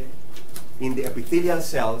deposited in the epithelial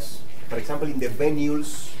cells, for example in the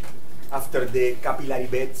venules, after the capillary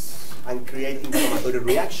beds, and create inflammatory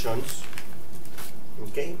reactions,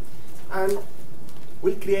 okay? And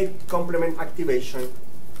will create complement activation.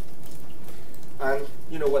 And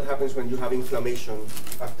you know what happens when you have inflammation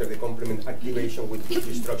after the complement activation with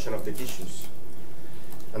destruction of the tissues.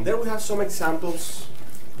 And there we have some examples: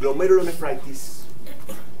 glomerulonephritis,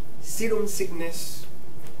 serum sickness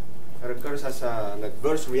that occurs as an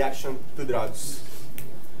adverse reaction to drugs,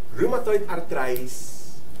 rheumatoid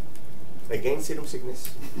arthritis, again serum sickness,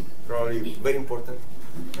 probably very important.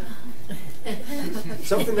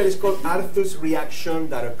 Something that is called Arthur's reaction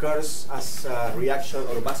that occurs as a reaction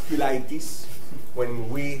or vasculitis when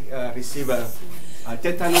we receive a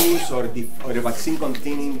tetanus or a vaccine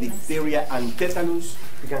containing diphtheria and tetanus.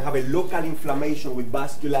 We can have a local inflammation with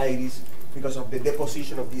vasculitis because of the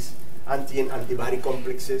deposition of these antigen-antibody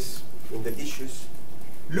complexes in the tissues.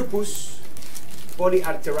 Lupus,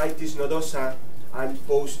 polyarteritis nodosa, and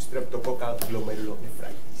post-streptococcal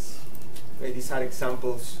glomerulonephritis. Okay, these are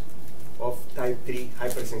examples of type 3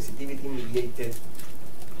 hypersensitivity mediated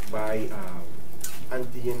by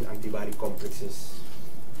antigen-antibody complexes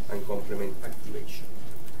and complement activation.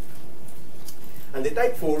 And the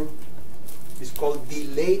type 4 is called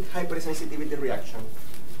delayed hypersensitivity reaction.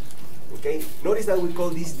 Okay, notice that we call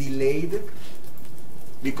this delayed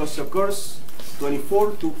because it occurs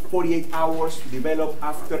 24 to 48 hours developed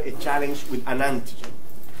after a challenge with an antigen.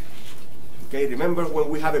 Okay, remember when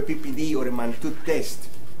we have a PPD or a Mantoux test,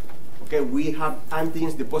 okay, we have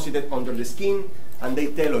antigens deposited under the skin and they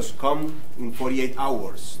tell us come in 48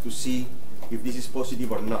 hours to see if this is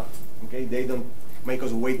positive or not. Okay, they don't make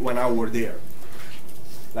us wait 1 hour there.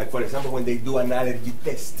 Like for example, when they do an allergy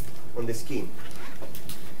test on the skin.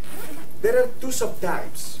 There are two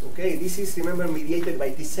subtypes. Okay, this is, remember, mediated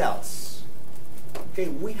by T cells. Okay,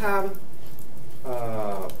 we have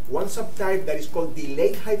one subtype that is called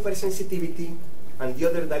delayed hypersensitivity, and the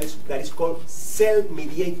other that is called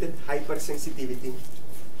cell-mediated hypersensitivity.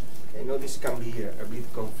 I know this can be a bit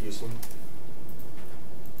confusing.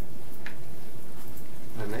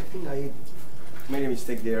 And I think I made a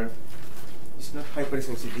mistake there. It's not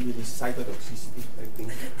hypersensitivity, it's cytotoxicity, I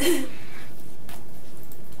think.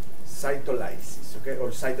 Cytolysis, okay, or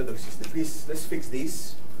cytotoxicity. Please, let's fix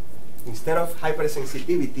this. Instead of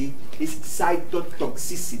hypersensitivity, it's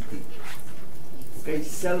cytotoxicity. Okay,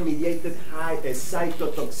 cell-mediated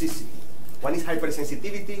cytotoxicity. One is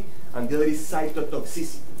hypersensitivity, and the other is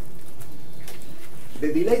cytotoxicity.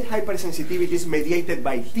 The delayed hypersensitivity is mediated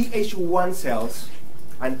by Th1 cells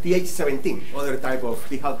and Th17, other type of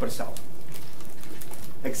T helper cell.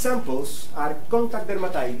 Examples are contact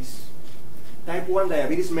dermatitis, type 1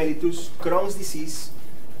 diabetes mellitus, Crohn's disease,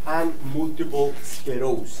 and multiple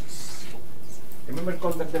sclerosis. Remember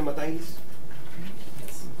contact dermatitis?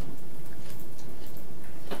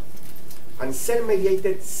 And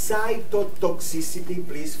cell-mediated cytotoxicity,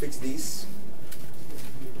 please fix this.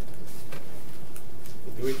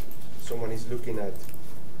 Do it. Someone is looking at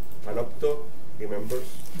Panopto, remembers?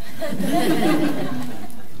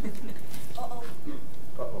 Uh-oh.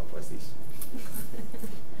 Uh-oh, what's this?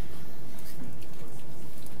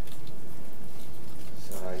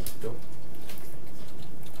 Cyto.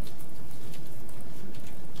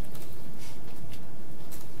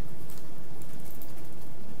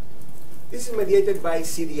 This is mediated by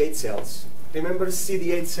CD8 cells. Remember,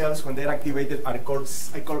 CD8 cells, when they're activated, are called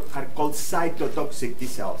cytotoxic T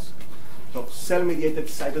cells. So cell-mediated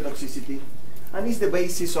cytotoxicity, and is the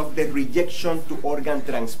basis of the rejection to organ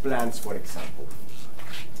transplants, for example.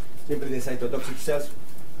 Simply the cytotoxic cells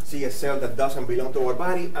see a cell that doesn't belong to our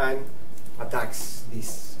body and attacks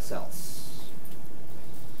these cells.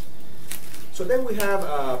 So then we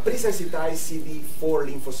have pre-sensitized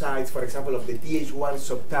CD4 lymphocytes, for example, of the Th1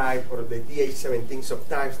 subtype or the Th17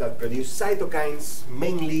 subtypes that produce cytokines,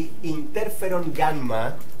 mainly interferon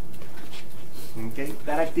gamma, okay,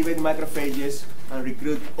 that activate macrophages and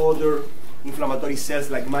recruit other inflammatory cells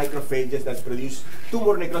like macrophages that produce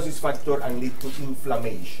tumor necrosis factor and lead to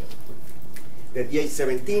inflammation. The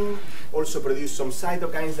Th17 also produce some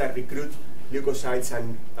cytokines that recruit leukocytes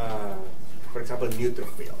and, for example,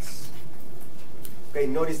 neutrophils. Okay,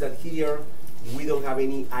 notice that here we don't have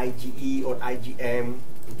any IgE or IgM,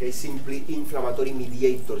 okay, simply inflammatory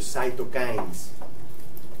mediators, cytokines,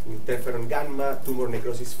 interferon gamma, tumor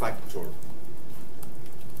necrosis factor.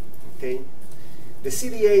 Okay, the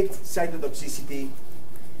CD8 cytotoxicity,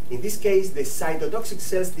 in this case, the cytotoxic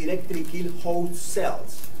cells directly kill host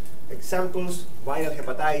cells. Examples, viral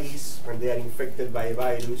hepatitis, when they are infected by a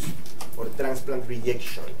virus, or transplant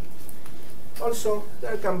rejection. Also,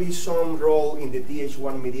 there can be some role in the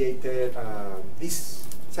Th1 mediated, this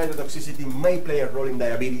cytotoxicity may play a role in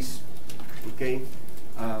diabetes, okay?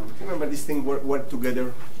 Remember, these things work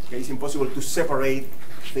together. Okay? It's impossible to separate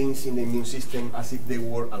things in the immune system as if they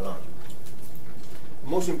were alone.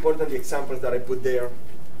 Most important, the examples that I put there,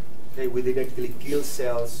 okay, we directly kill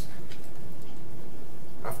cells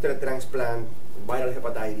after a transplant, viral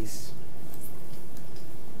hepatitis,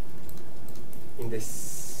 in the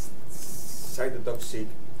cytotoxic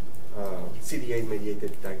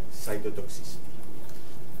CD8-mediated cytotoxicity.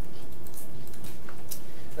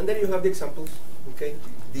 And then you have the examples, okay?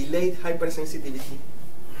 Delayed hypersensitivity.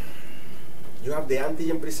 You have the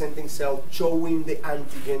antigen-presenting cell showing the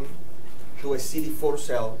antigen to a CD4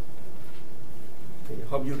 cell. Okay, I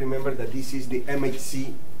hope you remember that this is the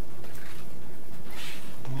MHC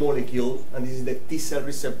molecule, and this is the T cell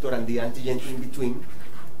receptor and the antigen in between.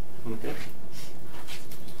 Okay.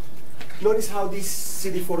 Notice how these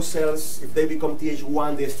CD4 cells, if they become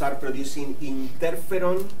Th1, they start producing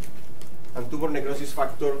interferon and tumor necrosis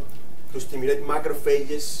factor to stimulate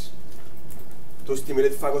macrophages, to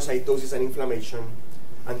stimulate phagocytosis and inflammation.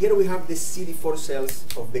 And here we have the CD4 cells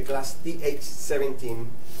of the class Th17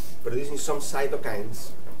 producing some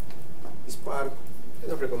cytokines. This part, I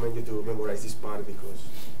don't recommend you to memorize this part because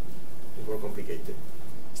it's more complicated.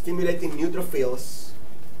 Stimulating neutrophils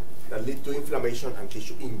that lead to inflammation and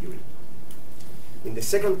tissue injury. In the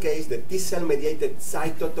second case, the T-cell mediated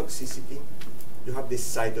cytotoxicity, you have the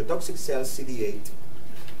cytotoxic cell CD8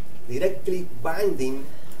 directly binding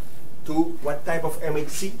to what type of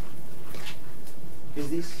MHC is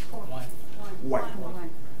this? One.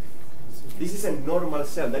 This is a normal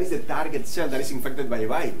cell. That is the target cell that is infected by a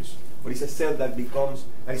virus. Or it's a cell that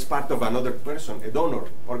is part of another person, a donor,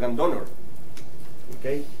 organ donor.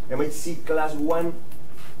 Okay? MHC class 1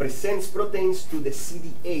 presents proteins to the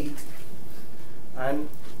CD8, and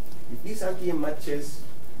if this antigen matches,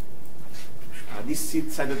 this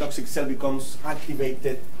cytotoxic cell becomes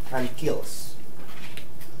activated and kills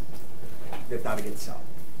the target cell.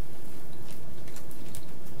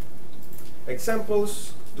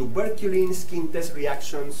 Examples: tuberculin skin test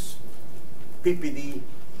reactions, PPD,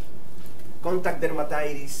 contact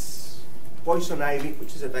dermatitis, poison ivy,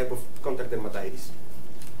 which is a type of contact dermatitis,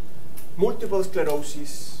 multiple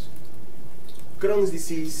sclerosis, Crohn's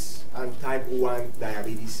disease, and type 1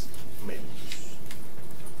 diabetes mellitus.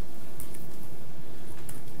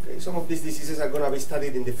 Okay, some of these diseases are going to be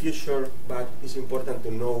studied in the future, but it's important to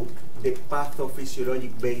know the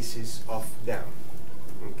pathophysiologic basis of them.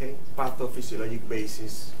 Okay, pathophysiologic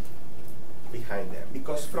basis behind them,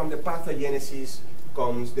 because from the pathogenesis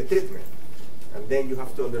comes the treatment, and then you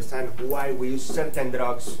have to understand why we use certain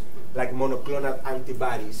drugs like monoclonal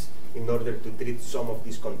antibodies in order to treat some of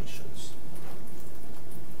these conditions,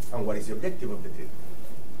 and what is the objective of the treatment.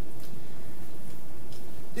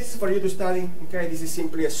 This is for you to study. Okay, this is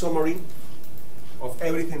simply a summary of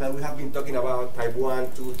everything that we have been talking about: type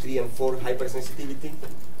 1, 2, 3, and 4 hypersensitivity.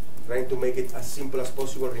 Trying to make it as simple as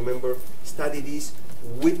possible. Remember, study this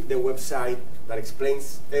with the website that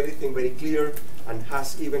explains everything very clear and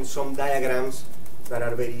has even some diagrams that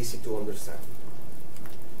are very easy to understand.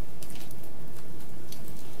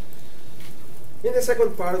 In the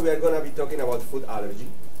second part, we are going to be talking about food allergy.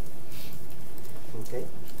 Okay.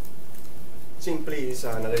 Simply is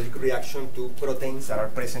an allergic reaction to proteins that are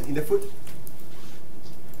present in the food.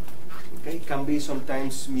 Okay. Can be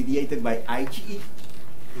sometimes mediated by IgE.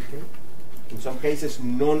 Okay. In some cases,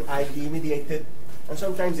 non-IgE mediated, and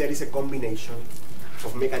sometimes there is a combination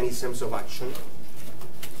of mechanisms of action,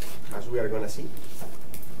 as we are going to see.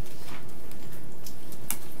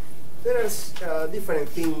 There are different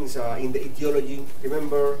things in the etiology.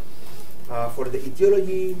 Remember, for the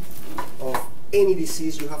etiology of any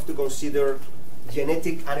disease, you have to consider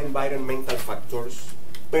genetic and environmental factors,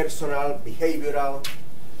 personal, behavioral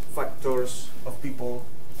factors of people,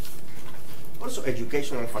 also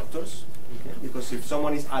educational factors, okay? Because if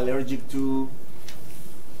someone is allergic to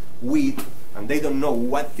wheat and they don't know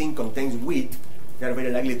what thing contains wheat, they are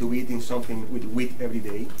very likely to be eating something with wheat every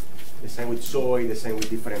day. The same with soy, the same with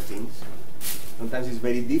different things. Sometimes it's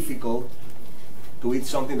very difficult to eat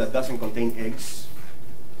something that doesn't contain eggs.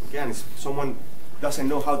 Okay? And if someone doesn't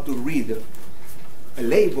know how to read a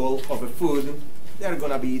label of a food, they are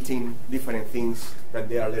going to be eating different things that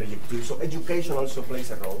they are allergic to. So education also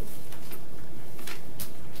plays a role.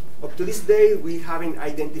 Up to this day, we haven't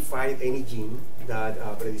identified any gene that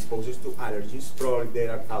predisposes to allergies. Probably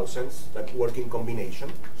there are thousands that work in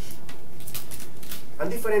combination.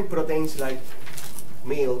 And different proteins like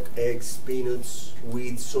milk, eggs, peanuts,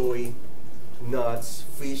 wheat, soy, nuts,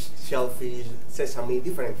 fish, shellfish, sesame,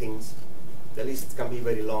 different things. The list can be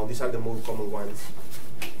very long. These are the most common ones.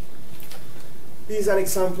 This is an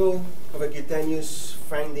example of a cutaneous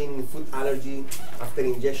finding food allergy after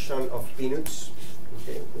ingestion of peanuts.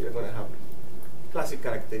 Okay, we are going to have classic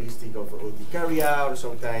characteristic of urticaria or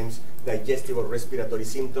sometimes digestive or respiratory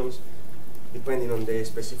symptoms, depending on the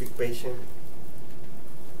specific patient.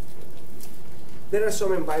 There are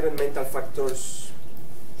some environmental factors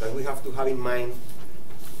that we have to have in mind.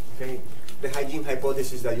 Okay, the hygiene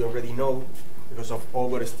hypothesis that you already know, because of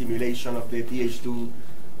overstimulation of the Th2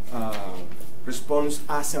 response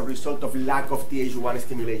as a result of lack of Th1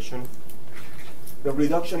 stimulation. The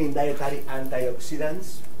reduction in dietary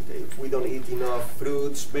antioxidants. Okay, if we don't eat enough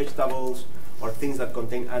fruits, vegetables, or things that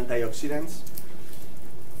contain antioxidants,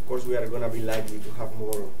 of course we are going to be likely to have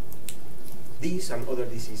more these and other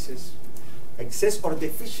diseases. Excess or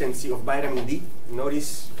deficiency of vitamin D.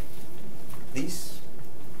 Notice this.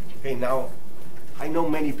 Okay, now I know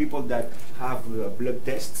many people that have blood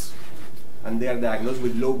tests and they are diagnosed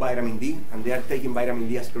with low vitamin D and they are taking vitamin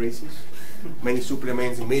D as crazy. Many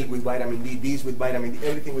supplements, milk with vitamin D, this with vitamin D,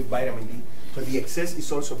 everything with vitamin D. So the excess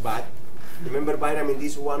is also bad. Remember, vitamin D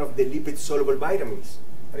is one of the lipid-soluble vitamins.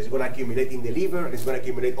 And it's going to accumulate in the liver, and it's going to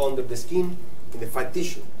accumulate under the skin, in the fat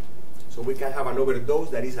tissue. So we can have an overdose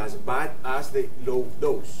that is as bad as the low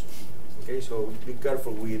dose. Okay, so be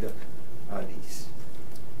careful with these.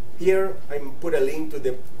 Here I put a link to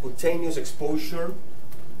the cutaneous exposure,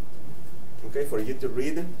 okay, for you to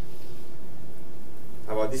read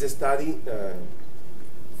about this study.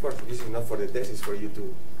 Of course, this is not for the test, it's for you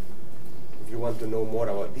to, if you want to know more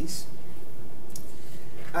about this.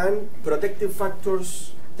 And protective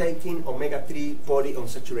factors taking omega-3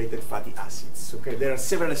 polyunsaturated fatty acids. Okay, there are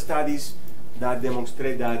several studies that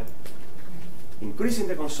demonstrate that increasing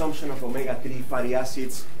the consumption of omega-3 fatty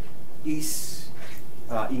acids is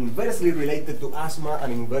inversely related to asthma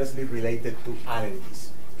and inversely related to allergies.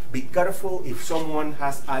 Be careful if someone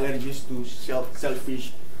has allergies to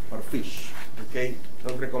shellfish or fish. Okay,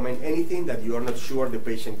 don't recommend anything that you are not sure the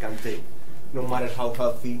patient can take, no matter how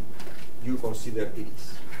healthy you consider it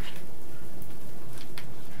is.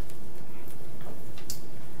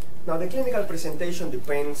 Now, the clinical presentation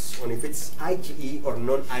depends on if it's IgE or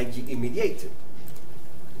non-IgE mediated.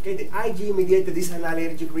 Okay, the IgE mediated is an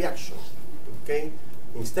allergic reaction. Okay,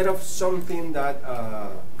 instead of something that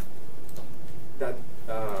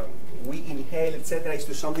we inhale, etc., is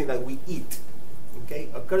to something that we eat. Okay,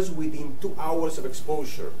 occurs within 2 hours of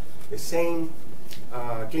exposure. The same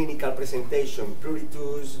clinical presentation: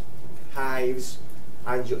 pruritus, hives,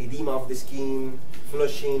 angioedema of the skin,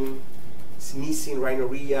 flushing, sneezing,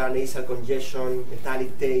 rhinorrhea, nasal congestion,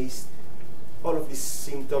 metallic taste, all of these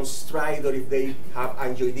symptoms, stridor if they have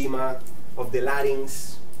angioedema of the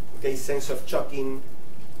larynx, okay, sense of choking,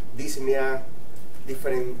 dyspnea,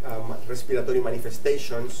 different respiratory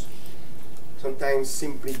manifestations, sometimes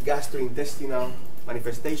simply gastrointestinal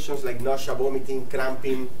manifestations like nausea, vomiting,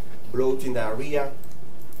 cramping, bloating, diarrhea,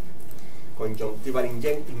 conjunctival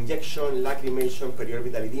injection, lacrimation,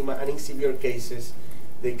 periorbital edema, and in severe cases,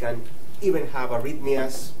 they can even have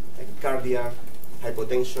arrhythmias, tachycardia,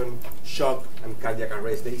 hypotension, shock, and cardiac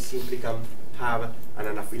arrest. They simply can have an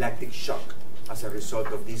anaphylactic shock as a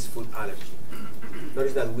result of this food allergy.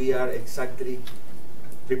 Notice that we are exactly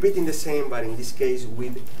repeating the same, but in this case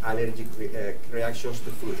with allergic reactions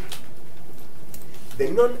to food.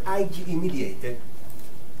 The non-IgE mediated,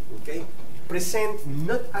 okay, present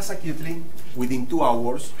not as acutely within 2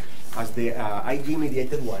 hours as the IgE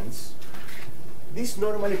mediated ones. These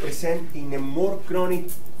normally present in a more chronic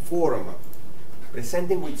form,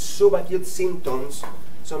 presenting with subacute symptoms,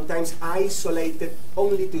 sometimes isolated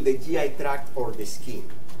only to the GI tract or the skin.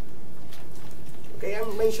 Okay,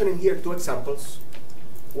 I'm mentioning here 2 examples.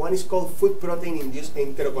 One is called food protein-induced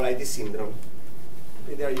enterocolitis syndrome.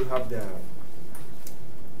 Okay, there you have the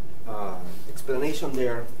explanation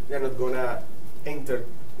there. We are not going to enter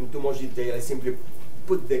into much detail. I simply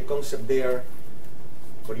put the concept there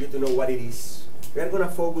for you to know what it is. We are going to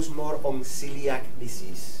focus more on celiac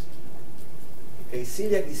disease. Okay,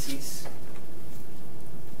 celiac disease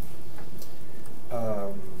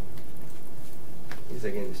is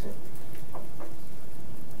again the same.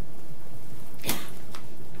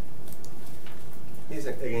 Is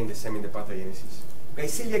again the same in the pathogenesis. Okay,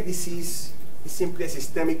 celiac disease is simply a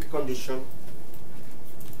systemic condition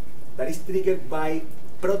that is triggered by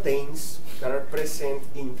proteins that are present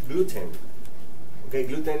in gluten. Okay,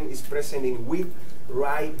 gluten is present in wheat,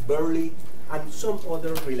 rye, barley, and some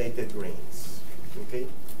other related grains. Okay.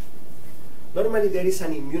 Normally, there is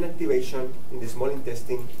an immune activation in the small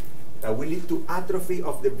intestine that will lead to atrophy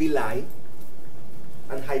of the villi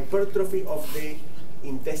and hypertrophy of the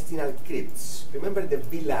intestinal crypts. Remember, the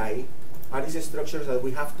villi are these structures that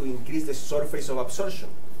we have to increase the surface of absorption.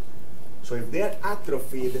 So if they are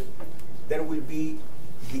atrophied, there will be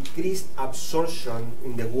decreased absorption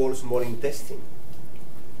in the whole small intestine.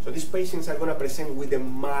 So these patients are going to present with the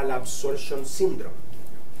malabsorption syndrome.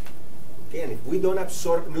 Okay, and if we don't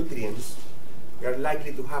absorb nutrients, we are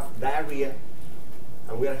likely to have diarrhea,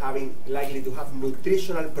 and we are likely to have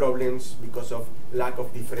nutritional problems because of lack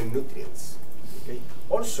of different nutrients. Okay?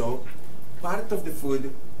 Also, part of the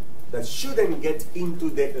food that shouldn't get into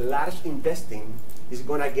the large intestine is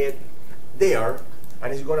going to get there,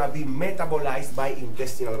 and it's going to be metabolized by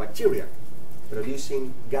intestinal bacteria,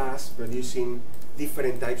 producing gas, producing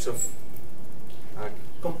different types of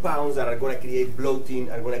compounds that are going to create bloating,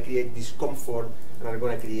 are going to create discomfort, and are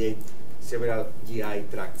going to create several GI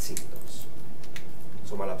tract symptoms.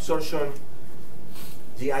 So malabsorption,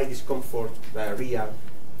 GI discomfort, diarrhea,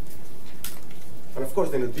 and of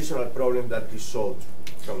course the nutritional problem that result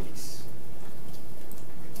from this.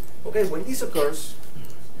 Okay, when this occurs,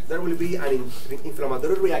 there will be an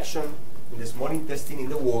inflammatory reaction in the small intestine, in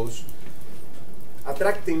the walls,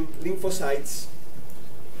 attracting lymphocytes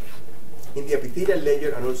in the epithelial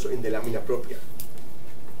layer and also in the lamina propria.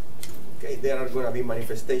 Okay, there are going to be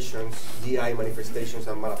manifestations, GI manifestations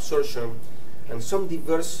and malabsorption, and some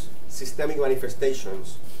diverse systemic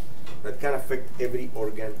manifestations that can affect every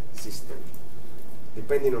organ system,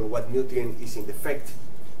 depending on what nutrient is in defect,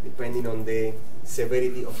 depending on the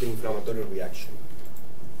severity of the inflammatory reaction.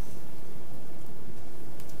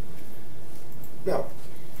 Now,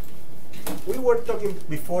 we were talking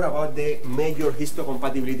before about the major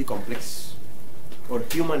histocompatibility complex, or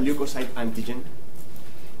human leukocyte antigen.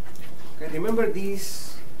 Okay, remember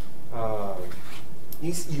this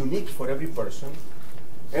is unique for every person.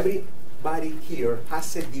 Everybody here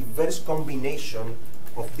has a diverse combination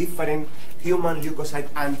of different human leukocyte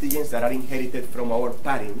antigens that are inherited from our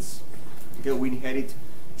parents. Okay, we inherit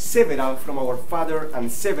several from our father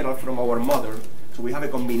and several from our mother, so we have a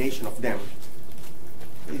combination of them.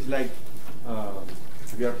 It's like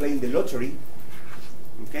if you are playing the lottery,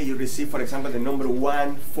 okay, you receive, for example, the number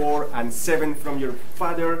 1, 4, and 7 from your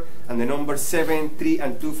father, and the number 7, 3,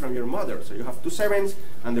 and 2 from your mother. So you have 2 7s,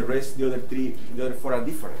 and the rest, the other 4 are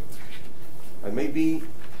different. And maybe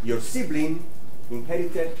your sibling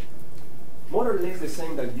inherited more or less the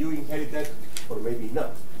same that you inherited, or maybe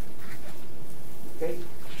not. Okay,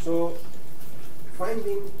 so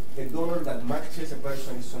finding a donor that matches a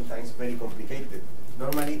person is sometimes very complicated.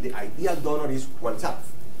 Normally, the ideal donor is 1/2,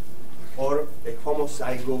 or a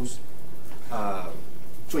homozygous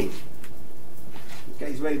twin. Okay,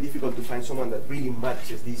 it's very difficult to find someone that really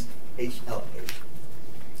matches this HLA.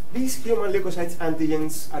 These human leukocytes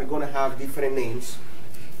antigens are going to have different names,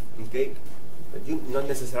 okay, that you not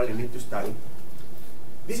necessarily need to study.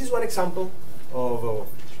 This is one example of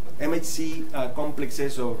MHC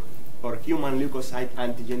complexes or human leukocyte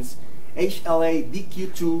antigens: HLA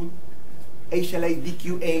DQ2, HLA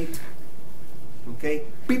DQ8. Okay,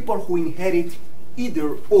 people who inherit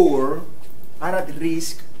either or are at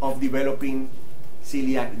risk of developing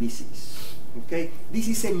celiac disease. Okay, this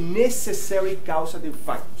is a necessary causative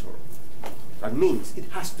factor. That means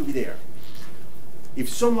it has to be there. If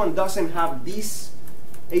someone doesn't have these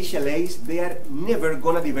HLAs, they are never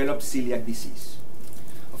going to develop celiac disease.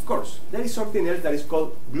 Of course, there is something else that is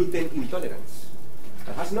called gluten intolerance.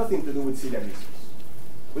 That has nothing to do with celiac disease.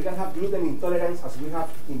 We can have gluten intolerance as we have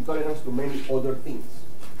intolerance to many other things.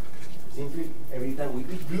 Simply, every time we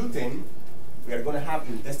eat gluten, we are going to have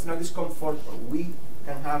intestinal discomfort, or we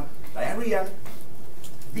can have diarrhea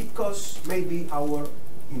because maybe our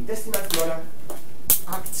intestinal flora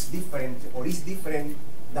acts different or is different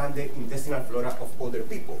than the intestinal flora of other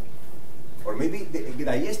people. Or maybe the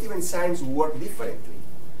digestive enzymes work differently,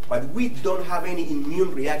 but we don't have any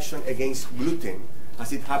immune reaction against gluten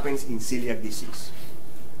as it happens in celiac disease.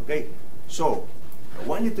 Okay, so I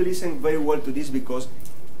want you to listen very well to this, because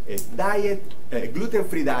a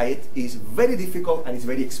gluten-free diet is very difficult and it's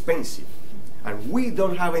very expensive. And we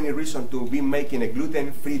don't have any reason to be making a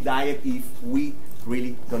gluten-free diet if we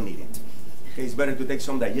really don't need it. Okay, it's better to take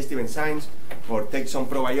some digestive enzymes or take some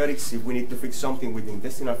probiotics if we need to fix something with the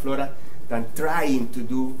intestinal flora than trying to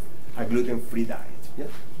do a gluten-free diet. Yeah?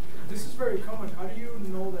 This is very common. How do you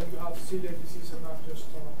know that you have celiac disease and not just...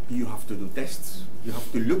 You have to do tests. You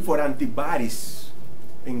have to look for antibodies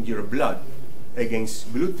in your blood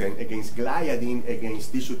against gluten, against gliadin,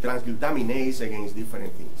 against tissue transglutaminase, against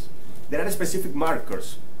different things. There are specific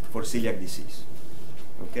markers for celiac disease.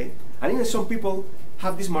 Okay? And even some people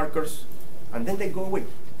have these markers and then they go away.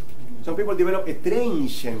 Some people develop a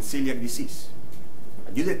transient celiac disease.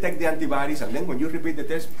 You detect the antibodies, and then when you repeat the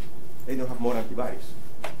test, they don't have more antibodies.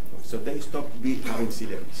 So they stop having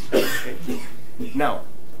celiac disease. Okay? Now,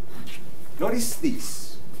 notice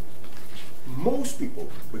this. Most people,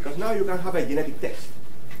 because now you can have a genetic test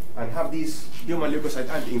and have these human leukocyte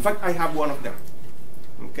antigen. In fact, I have one of them.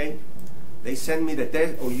 Okay? They send me the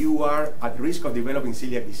test, or you are at risk of developing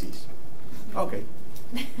celiac disease. Okay.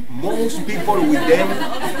 Most people with them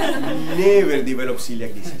never develop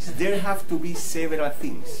celiac disease. There have to be several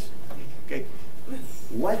things. Okay.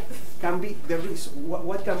 What can be the reason?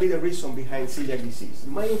 What can be the reason behind celiac disease?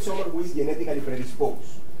 Imagine someone who is genetically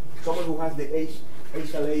predisposed, someone who has the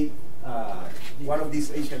HLA, one of these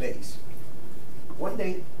HLAs. One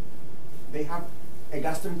day, they have a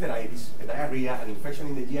gastroenteritis, a diarrhea, an infection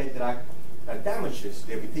in the GI tract that damages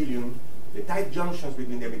the epithelium, the tight junctions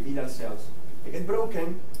between the epithelial cells. They get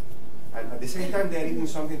broken, and at the same time they're eating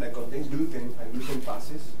something that contains gluten, and gluten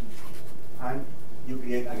passes, and you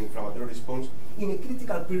create an inflammatory response in a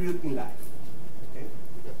critical period in life. Okay?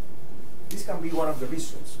 This can be one of the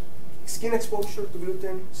reasons. Skin exposure to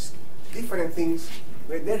gluten, different things,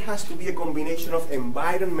 but there has to be a combination of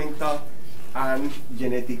environmental and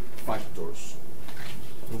genetic factors.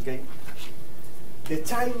 Okay? The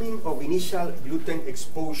timing of initial gluten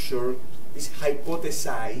exposure is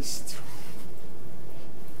hypothesized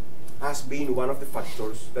as being one of the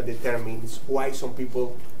factors that determines why some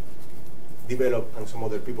people develop and some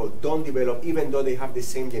other people don't develop, even though they have the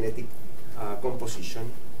same genetic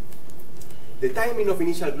composition. The timing of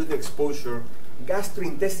initial gluten exposure,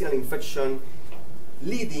 gastrointestinal infection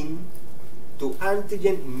leading to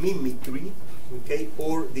antigen mimicry, okay,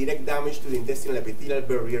 or direct damage to the intestinal epithelial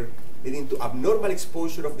barrier, leading to abnormal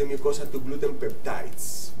exposure of the mucosa to gluten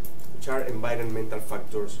peptides, which are environmental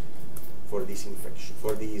factors for this infection,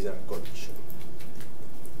 for this condition.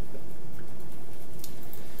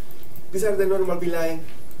 These are the normal villi,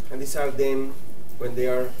 and these are them when they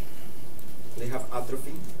have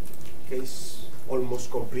atrophy. Okay, it's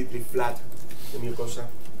almost completely flat, the mucosa.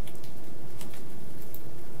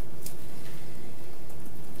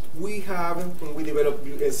 We have, when we develop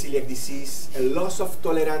celiac disease, a loss of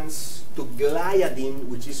tolerance to gliadin,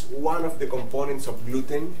 which is one of the components of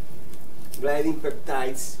gluten. Gliadin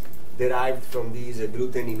peptides derived from this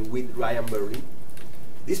gluten in wheat, rye, and barley.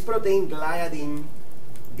 This protein, gliadin,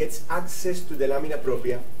 gets access to the lamina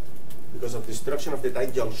propria because of destruction of the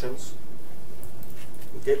tight junctions,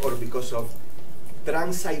 okay, or because of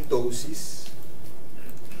transcytosis.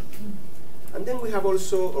 And then we have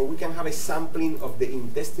also, or we can have a sampling of the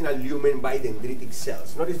intestinal lumen by dendritic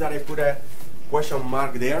cells. Notice that I put a question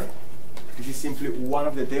mark there. This is simply one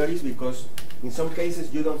of the theories, because in some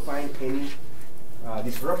cases you don't find any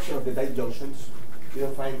disruption of the tight junctions. You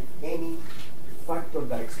don't find any factor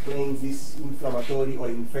that explains this inflammatory or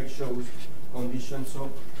infectious condition.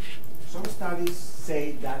 So some studies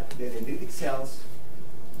say that the dendritic cells,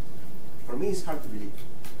 for me it's hard to believe,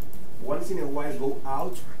 once in a while go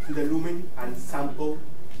out to the lumen and sample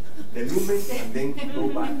the lumen and then go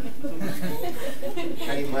back. You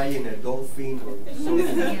can imagine a dolphin or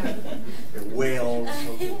something, a whale,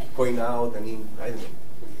 something going out and in, I don't know.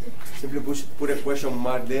 Simply put a question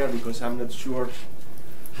mark there because I'm not sure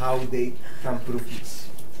how they can prove this.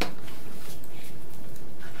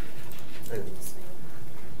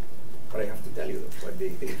 But I have to tell you what they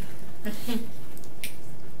think.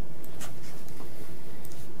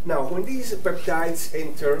 Now, when these peptides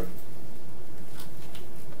enter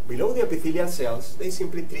below the epithelial cells, they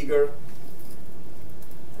simply trigger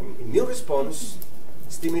an immune response,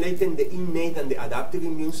 stimulating the innate and the adaptive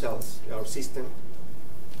immune cells in our system.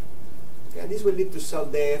 Okay, and this will lead to cell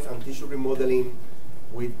death and tissue remodeling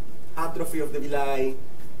with atrophy of the villi,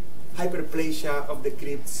 hyperplasia of the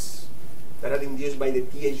crypts that are induced by the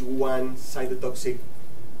Th1 cytotoxic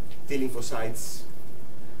T lymphocytes.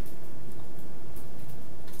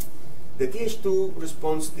 The Th2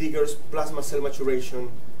 response triggers plasma cell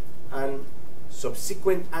maturation and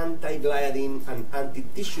subsequent anti-gliadin and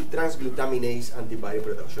anti-tissue transglutaminase antibody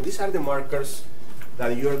production. These are the markers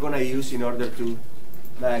that you are going to use in order to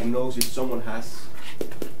diagnose if someone has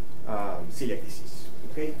celiac disease.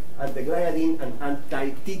 Okay? Anti-gliadin and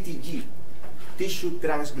anti-TTG, tissue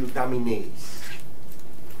transglutaminase.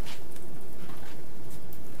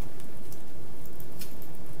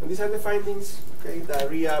 And these are the findings. Okay,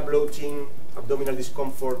 diarrhea, bloating, abdominal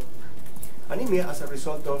discomfort, anemia as a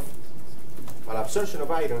result of malabsorption of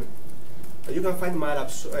iron. And you can find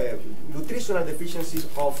nutritional deficiencies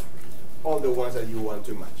of all the ones that you want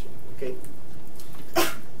to imagine. Okay?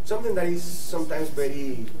 Something that is sometimes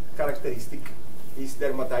very characteristic is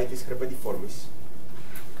dermatitis herpetiformis.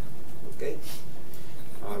 Okay?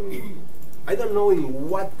 I don't know in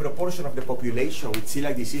what proportion of the population with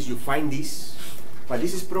celiac disease you find this, But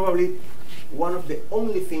this is probably one of the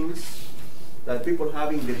only things that people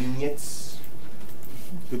have in the vignettes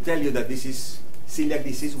to tell you that this is celiac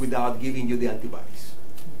disease without giving you the antibodies.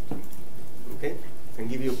 Okay? Can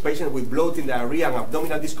give you a patient with bloating, diarrhea, and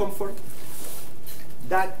abdominal discomfort.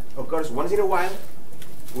 That occurs once in a while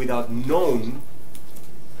without known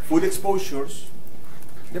food exposures.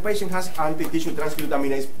 The patient has anti-tissue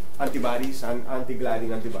transglutaminase antibodies and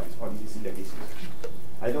anti-gliadin antibodies. Oh, this is celiac disease.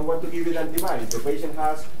 I don't want to give you the antibodies. The patient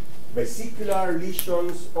has vesicular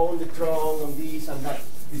lesions on the trunk, on this and that.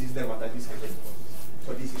 This is dermatitis hypertrophic.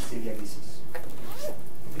 So this is celiac disease.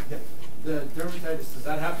 Yeah. The dermatitis, does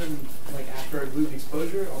that happen like after a gluten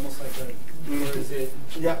exposure, almost like a, or is it?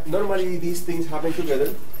 Yeah, normally these things happen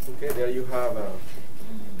together. Okay, there you have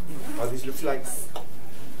how this looks like.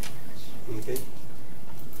 Okay.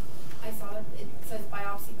 I saw that it says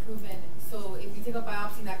biopsy proven. So if you take a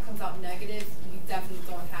biopsy and that comes out negative, you definitely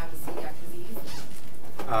don't have a celiac disease.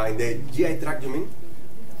 In the GI tract, you mean?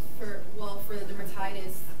 For the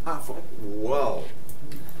dermatitis. Well,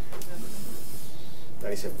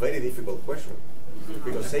 that is a very difficult question.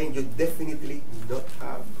 Because saying you definitely not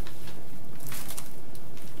have.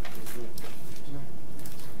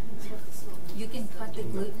 You can cut the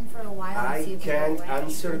gluten for a while and see I if can't it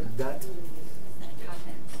answer that.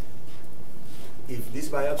 If this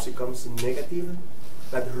biopsy comes negative,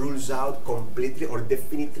 that rules out completely or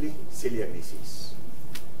definitely celiac disease.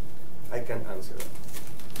 I can't answer that.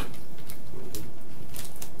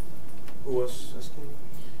 Who was asking?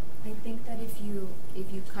 I think that if you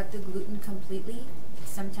cut the gluten completely,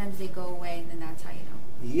 sometimes they go away, and then that's how you know.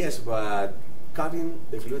 Yes, but cutting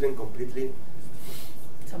the gluten completely,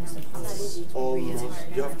 almost,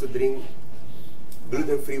 you have to drink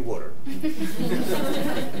gluten-free water.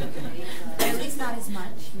 At least not as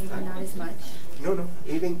much. Maybe not as much. No,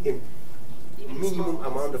 even a minimum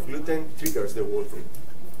amount of gluten triggers the whole thing.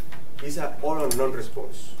 It's an all or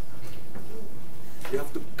non-response. You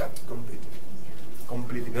have to cut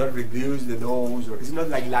completely, not reduce the dose, or it's not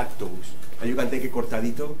like lactose. And you can take a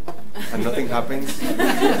cortadito and nothing happens. You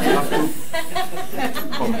have to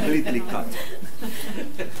completely cut.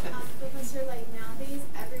 Professor, like nowadays,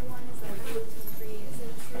 everyone is like gluten-free. Is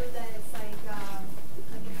it true that it's like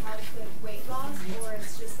it helps with weight loss, or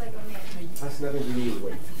it's just like a myth? Has nothing to do with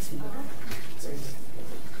weight.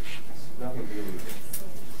 Nothing to do with weight.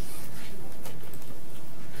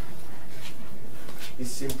 It's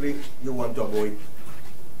simply you want to avoid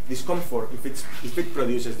discomfort if it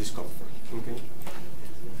produces discomfort. Okay.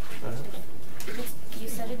 Because you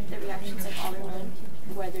said it, the reactions like all around,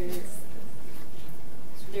 whether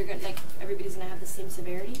they're gonna, like everybody's gonna have the same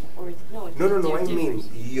severity, or no? No. I mean,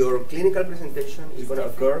 your clinical presentation is going to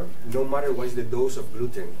occur no matter what is the dose of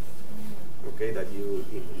gluten. Okay, that you.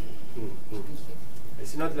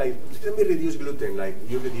 It's not like let me reduce gluten, like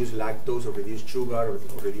you reduce lactose or reduce sugar or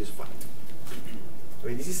reduce fat.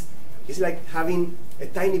 Okay, it's like having a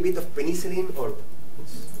tiny bit of penicillin, or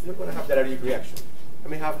you're going to have the allergic reaction. I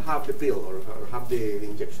mean, have half the pill or half the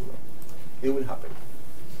injection. It will happen.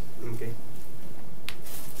 Okay.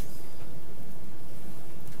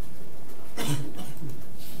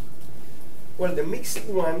 Well, the mixed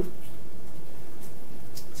one,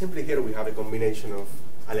 simply here we have a combination of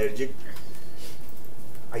allergic,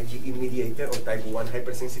 IgE mediated or type 1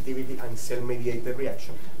 hypersensitivity and cell mediated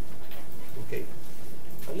reaction. Okay.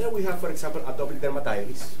 And then we have, for example, atopic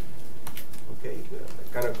dermatitis. Okay,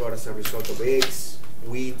 that can occur as a result of eggs,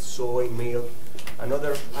 wheat, soy, milk, and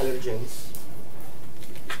other allergens.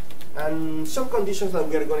 And some conditions that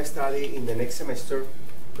we are going to study in the next semester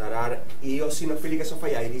that are eosinophilic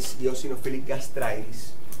esophagitis, eosinophilic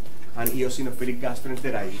gastritis, and eosinophilic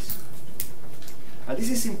gastroenteritis. And this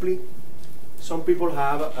is simply, some people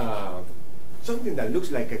have something that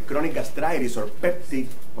looks like a chronic gastritis or peptic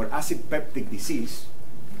or acid peptic disease.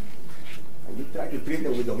 And you try to treat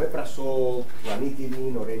them with omeprazole,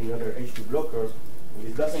 ranitidine, or any other H2 blocker, and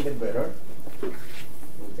it doesn't get better.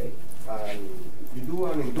 Okay, and you do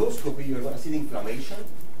an endoscopy, you're going to see the inflammation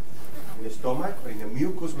in the stomach or in the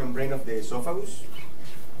mucous membrane of the esophagus.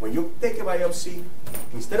 When you take a biopsy,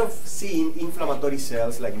 instead of seeing inflammatory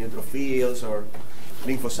cells like neutrophils or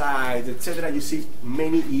lymphocytes, etc., you see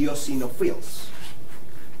many eosinophils.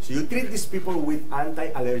 So you treat these people with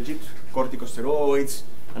anti-allergic corticosteroids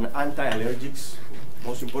and anti-allergics,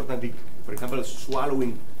 most importantly, for example,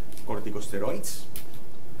 swallowing corticosteroids,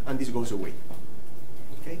 and this goes away.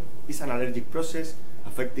 Okay? It's an allergic process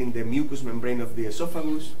affecting the mucous membrane of the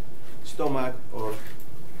esophagus, stomach, or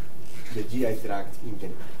the GI tract in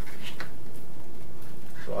general.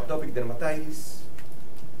 So atopic dermatitis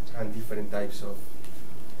and different types of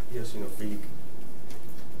eosinophilic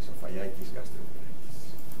esophagitis, gastroenteritis.